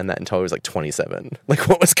understand that until I was like 27. Like,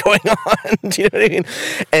 what was going on? Do you know what I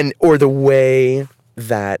mean? Or the way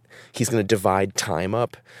that he's going to divide time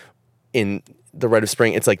up in The Rite of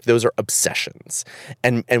Spring. It's like those are obsessions,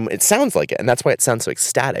 and it sounds like it, and that's why it sounds so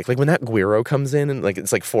ecstatic. Like when that Guiro comes in and like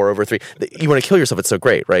it's like 4/3, you want to kill yourself. It's so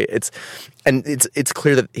great, right? It's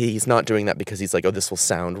clear that he's not doing that because he's like, oh, this will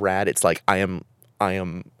sound rad. It's like I am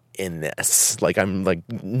in this, like I'm like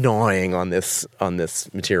gnawing on this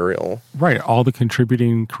material, right? All the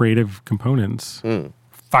contributing creative components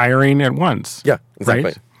firing at once. Yeah, exactly.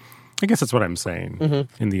 Right? I guess that's what I'm saying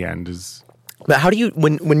in the end is. But how do you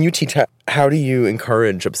when you teach, how do you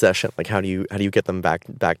encourage obsession? Like how do you get them back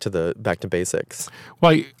to basics?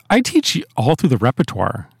 Well, I teach all through the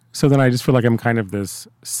repertoire. So then I just feel like I'm kind of this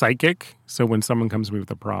psychic. So when someone comes to me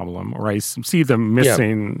with a problem or I see them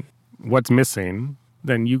missing what's missing,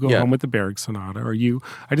 then you go home with the Berg Sonata, or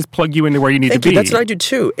I just plug you into where you need to be. That's what I do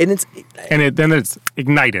too, and then it's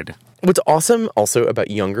ignited. What's awesome also about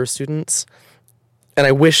younger students, and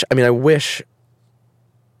I wish.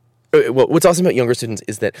 Well, what's awesome about younger students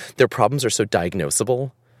is that their problems are so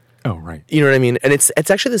diagnosable. Oh, right. You know what I mean? And it's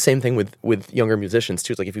actually the same thing with younger musicians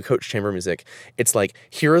too. It's like if you coach chamber music, it's like,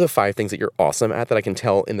 here are the 5 things that you're awesome at that I can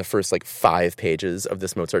tell in the first like 5 pages of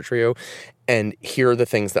this Mozart trio. And here are the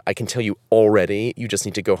things that I can tell you already. You just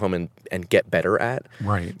need to go home and get better at.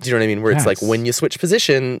 Right. Do you know what I mean? Where it's like when you switch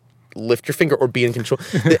position, lift your finger or be in control.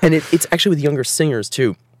 And it's actually with younger singers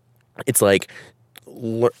too. It's like,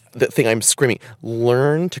 the thing I'm screaming,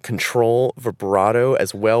 learn to control vibrato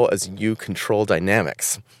as well as you control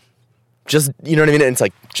dynamics. Just, you know what I mean? And it's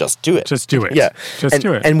like, just do it. Just do it. Yeah.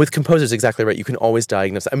 Do it. And with composers, exactly right. You can always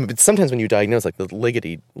diagnose. I mean, but sometimes when you diagnose, like the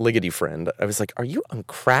Ligeti friend, I was like, are you on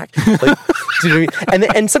crack? Like, do you know what I mean?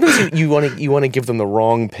 And sometimes you want to give them the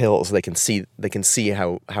wrong pill so they can see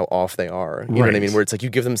how off they are. You know what I mean? Where it's like you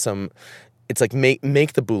give them some. It's like make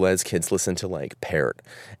the Boulez kids listen to like Parrot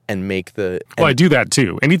and make the. Well, I do that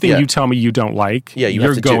too. Anything you tell me you don't like,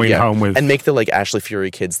 you're going home with. And make the like Ashley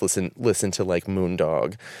Fury kids listen to like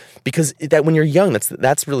Moondog, because that when you're young, that's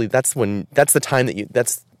the time that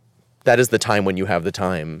that's That is the time when you have the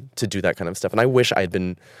time to do that kind of stuff. And I wish I had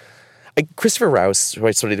been... Christopher Rouse, who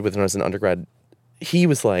I studied with when I was an undergrad, he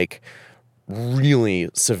was like really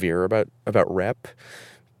severe about rep,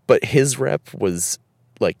 but his rep was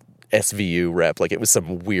like SVU rep, like it was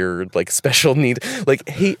some weird like special need. Like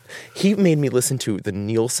he made me listen to the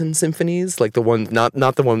Nielsen symphonies, like the one not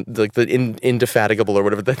the one like the Indefatigable or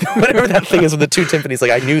whatever that thing is with the two timpanis.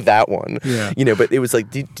 Like I knew that one, you know, but it was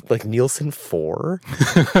like Nielsen 4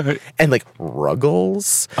 and like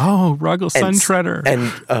Ruggles. Oh, Ruggles, Sun Treader,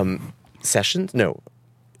 and Sessions. No.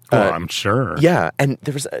 I'm sure. Yeah, and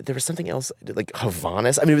there was something else like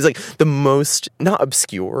Havanas. I mean, it was like the most not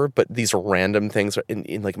obscure, but these random things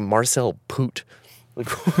in like Marcel Poot. Like,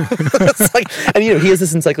 it's like, and you know, he has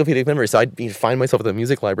this encyclopedic memory, so I'd find myself at the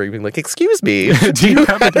music library being like, "Excuse me, do you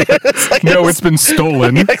have it?" Like, no, it's been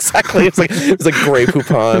stolen. Yeah, exactly. It was like Grey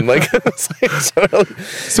Poupon. Like,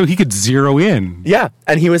 so he could zero in. Yeah,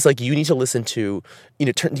 and he was like, "You need to listen to, you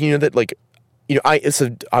know that like." You know,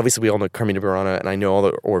 so obviously we all know Carmina Burana, and I know all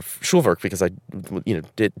the Schulwerk because I, you know,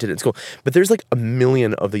 did it in school. But there's like a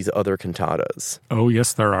million of these other cantatas. Oh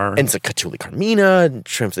yes, there are. And it's like Catulle Carmina,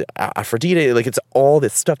 Triumph of Aphrodite, like it's all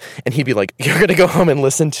this stuff. And he'd be like, "You're gonna go home and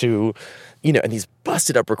listen to, you know," and these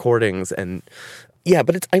busted up recordings, and yeah.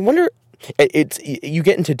 But I wonder, you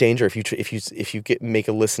get into danger if you make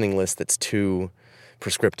a listening list that's too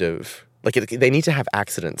prescriptive. Like they need to have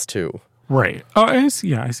accidents too. Right. Oh, I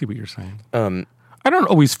see what you're saying. I don't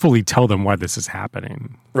always fully tell them why this is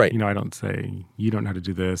happening. Right. You know, I don't say, you don't know how to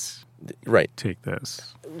do this. Right. Take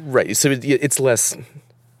this. Right. So it's less...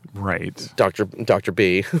 Right. Dr.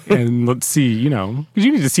 B. And let's see, you know, because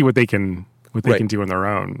you need to see what they can do on their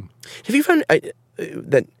own. Have you found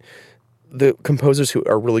that the composers who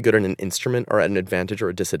are really good at an instrument are at an advantage or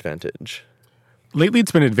a disadvantage? Lately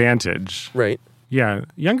it's been advantage. Right. Yeah.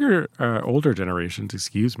 Younger, older generations,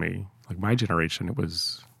 excuse me. Like my generation, it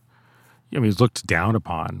was looked down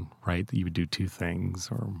upon, right? That you would do two things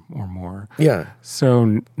or more. Yeah.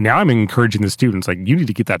 So now I'm encouraging the students, like, you need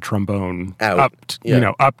to get that trombone out,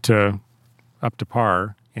 up to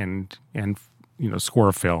par and you know, score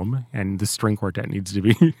a film, and the string quartet needs to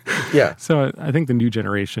be. Yeah. So I think the new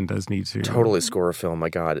generation does need to totally score a film. My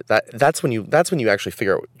God, that's when you actually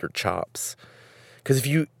figure out your chops. Because if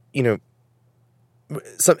you know,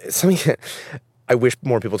 something I wish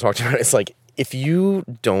more people talked about, it's like, if you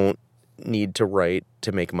don't need to write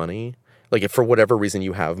to make money, like if for whatever reason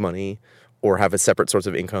you have money or have a separate source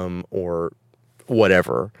of income or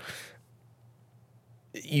whatever,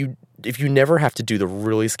 if you never have to do the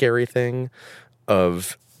really scary thing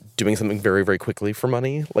of doing something very, very quickly for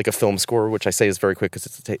money, like a film score, which I say is very quick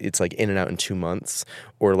because it's like in and out in 2 months,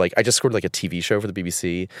 or like I just scored like a TV show for the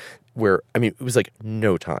BBC where, I mean, it was like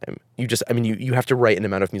no time. You have to write an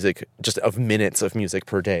amount of music, just of minutes of music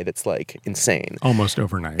per day that's like insane. Almost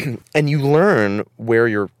overnight. And you learn where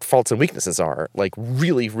your faults and weaknesses are, like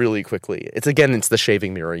really, really quickly. It's the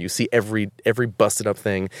shaving mirror. You see every busted up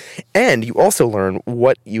thing. And you also learn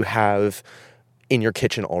what you have in your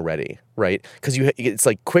kitchen already, right? Because it's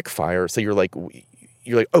like quick fire. So you're like,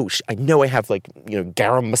 oh, I know I have like, you know,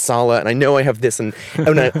 garam masala, and I know I have this, and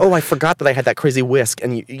I forgot that I had that crazy whisk.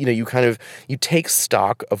 And you take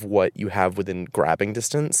stock of what you have within grabbing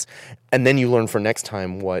distance, and then you learn for next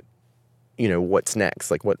time what's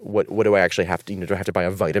next. Like what do I actually have to, do I have to buy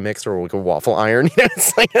a Vitamix or like a waffle iron?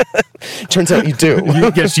 It's like, turns out you do.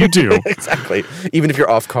 Yes, you do. Exactly. Even if you're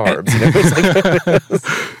off carbs. It's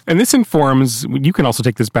like and this informs, you can also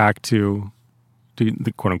take this back to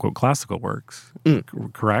the quote unquote classical works,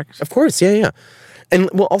 correct? Of course. Yeah. And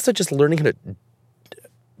well, also just learning how to,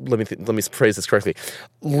 let me phrase this correctly.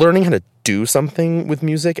 Learning how to do something with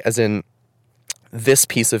music, as in, this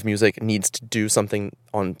piece of music needs to do something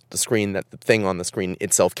on the screen that the thing on the screen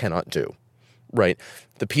itself cannot do, right?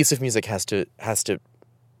 The piece of music has to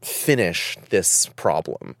finish this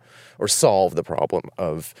problem or solve the problem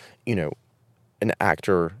of, you know, an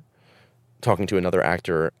actor talking to another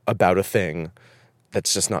actor about a thing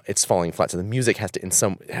that's just not, it's falling flat. So the music has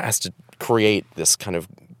to create this kind of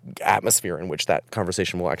atmosphere in which that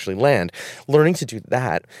conversation will actually land. Learning to do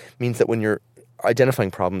that means that when you're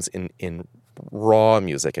identifying problems in raw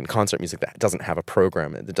music and concert music that doesn't have a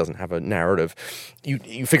program, that doesn't have a narrative, you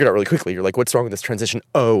figure it out really quickly. You're like, what's wrong with this transition?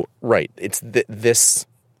 Oh, right. It's this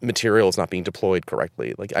material is not being deployed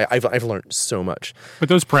correctly. Like I've learned so much. But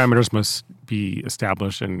those parameters must be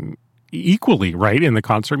established and equally, right, in the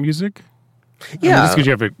concert music? Yeah. Just because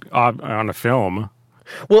you have it on a film.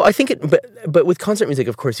 Well, I think but with concert music,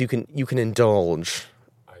 of course, you can indulge.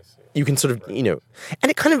 You can sort of, you know, and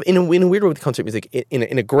it kind of, in a weird way with concert music,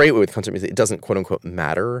 in a great way with concert music, it doesn't quote unquote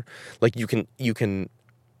matter. Like you can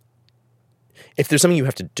if there's something you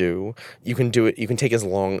have to do, you can do it. You can take as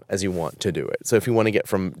long as you want to do it. So if you want to get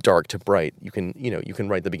from dark to bright, you can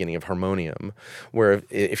write the beginning of Harmonium, where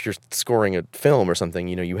if you're scoring a film or something,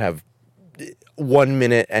 you have 1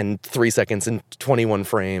 minute and 3 seconds and 21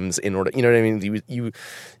 frames in order. You know what I mean?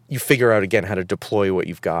 You figure out again how to deploy what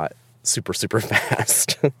you've got super, super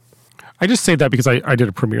fast. I just say that because I did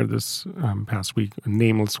a premiere this past week, a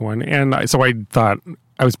nameless one, and so I thought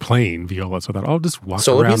I was playing viola, so that I'll just walk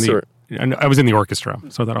Solo around. piece And I was in the orchestra,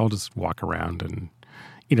 so that I'll just walk around and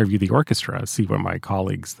interview the orchestra, see what my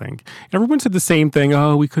colleagues think. Everyone said the same thing.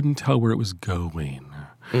 Oh, we couldn't tell where it was going.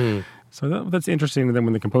 So that's interesting. And then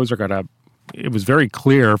when the composer got up, it was very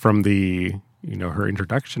clear from the her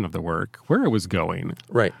introduction of the work where it was going.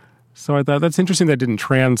 Right. So I thought that's interesting that didn't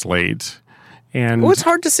translate. And it's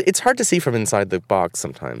hard to see. It's hard to see from inside the box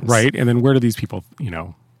sometimes. Right. And then where do these people,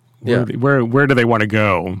 where do they want to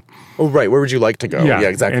go? Oh, right. Where would you like to go? Yeah,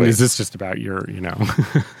 exactly. And is this just about your,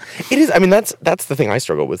 It is. I mean, that's the thing I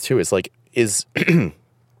struggle with too. Is like, is the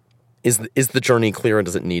journey clear and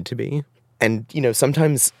does it need to be? And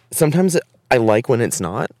sometimes I like when it's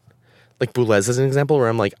not. Like Boulez is an example where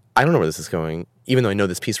I'm like, I don't know where this is going, even though I know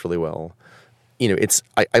this piece really well.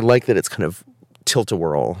 I like that it's kind of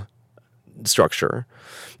tilt-a-whirl structure.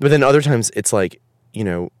 But then other times it's like,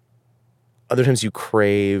 other times you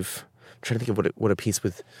crave, I'm trying to think of what a piece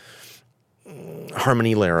with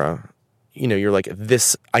Harmony Lara, you're like,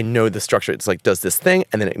 this, I know the structure, it's like, does this thing,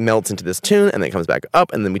 and then it melts into this tune, and then it comes back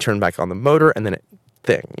up, and then we turn back on the motor, and then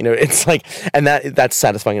it's like, and that's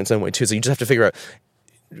satisfying in its own way too. So you just have to figure out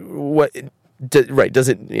does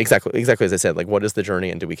it, exactly as I said, like, what is the journey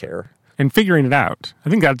and do we care? And figuring it out. I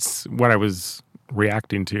think that's what I was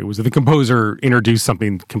reacting to, was that the composer introduced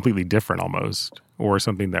something completely different almost, or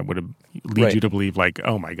something that would lead you to believe like,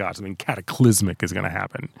 oh my God, something cataclysmic is going to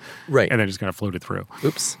happen. Right. And then just kind of floated through.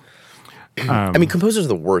 Oops. I mean, composers are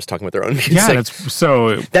the worst talking about their own music. Yeah,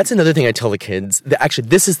 that's another thing I tell the kids. Actually,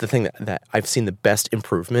 this is the thing that I've seen the best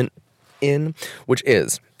improvement in, which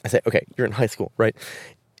is, I say, okay, you're in high school, right?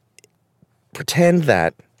 Pretend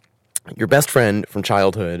that your best friend from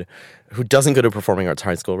childhood who doesn't go to performing arts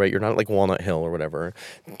high school, right? You're not at like Walnut Hill or whatever.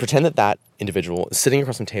 Pretend that individual is sitting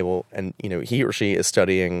across some table and, he or she is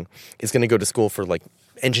going to go to school for like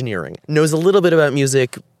engineering, knows a little bit about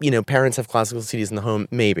music, parents have classical CDs in the home,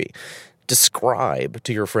 maybe. Describe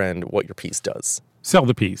to your friend what your piece does. Sell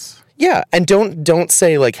the piece. Yeah, and don't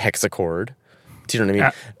say like hexachord. Do you know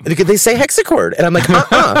what I mean? They say hexachord, and I'm like,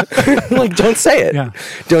 like, don't say it. Yeah.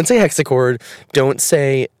 Don't say hexachord. Don't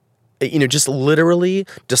say, just literally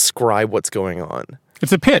describe what's going on.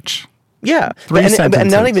 It's a pitch. Yeah, Three sentences.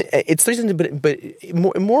 and not even it's 3 sentences, but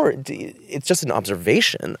more. It's just an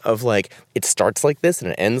observation of like, it starts like this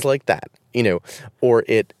and it ends like that, or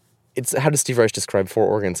it's how does Steve Reich describe 4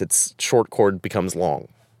 organs? It's short chord becomes long.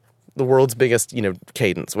 The world's biggest,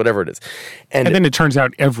 cadence, whatever it is. And then it turns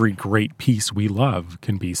out every great piece we love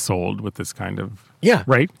can be sold with this kind of... Yeah.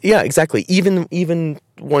 Right? Yeah, exactly. Even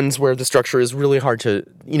ones where the structure is really hard to,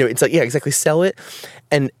 it's like, yeah, exactly, sell it.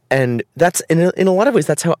 And that's, in a lot of ways,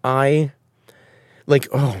 that's how I, like,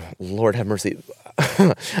 oh, Lord have mercy.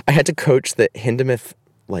 I had to coach the Hindemith,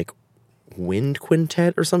 like, wind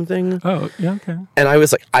quintet or something. Oh, yeah, okay. And I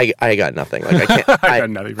was like, I got nothing. Like, I can't. I got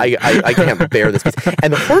nothing. I can't bear this piece.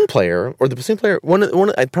 And the horn player or the bassoon player,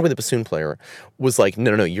 probably the bassoon player was like,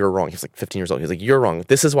 no, you're wrong. He was like 15 years old. He was like, you're wrong.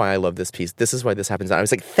 This is why I love this piece. This is why this happens. And I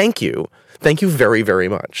was like, thank you very, very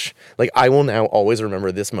much. Like, I will now always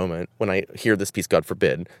remember this moment when I hear this piece. God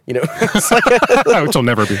forbid, it's like, which will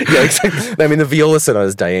never be. Yeah, exactly. I mean, the viola sonata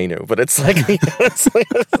is Dayenu, but it's like, it's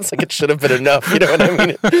like it should have been enough. You know what I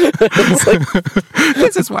mean? It's like,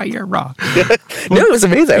 this is why you're wrong. No, it was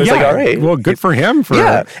amazing. I was like, all right. Well, good for him.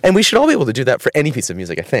 And we should all be able to do that for any piece of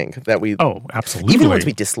music, I think. That we absolutely. Even ones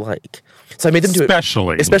we dislike. So I made them do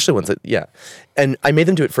it. Especially ones that, yeah. And I made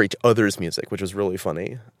them do it for each other's music, which was really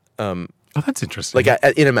funny. Oh, that's interesting. Like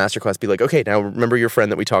in a masterclass, be like, okay, now remember your friend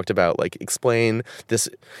that we talked about, like explain this.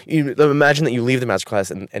 Imagine that you leave the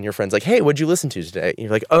masterclass and your friend's like, hey, what'd you listen to today? And you're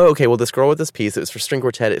like, oh, okay, well, this girl with this piece, it was for string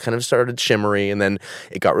quartet. It kind of started shimmery and then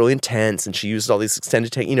it got really intense and she used all these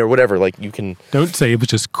extended or whatever. Like you can. Don't say it was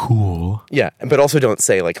just cool. Yeah, but also don't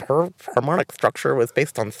say like her harmonic structure was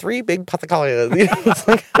based on 3 big pathicalias.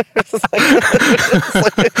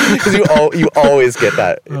 Because you always get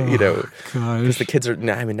that, because the kids are,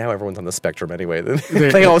 now everyone's on the spectrum anyway.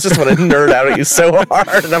 They all just want to nerd out at you so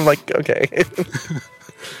hard, and I'm like, okay.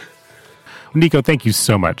 Nico, thank you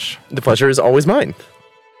so much. The pleasure is always mine.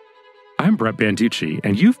 I'm Brett Banducci,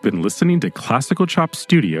 and you've been listening to Classical Chops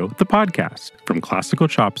Studio, the podcast from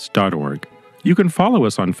classicalchops.org. You can follow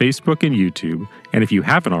us on Facebook and YouTube, and if you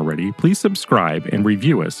haven't already, please subscribe and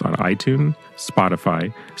review us on iTunes,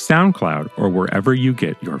 Spotify, SoundCloud, or wherever you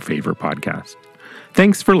get your favorite podcast.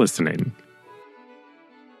 Thanks for listening.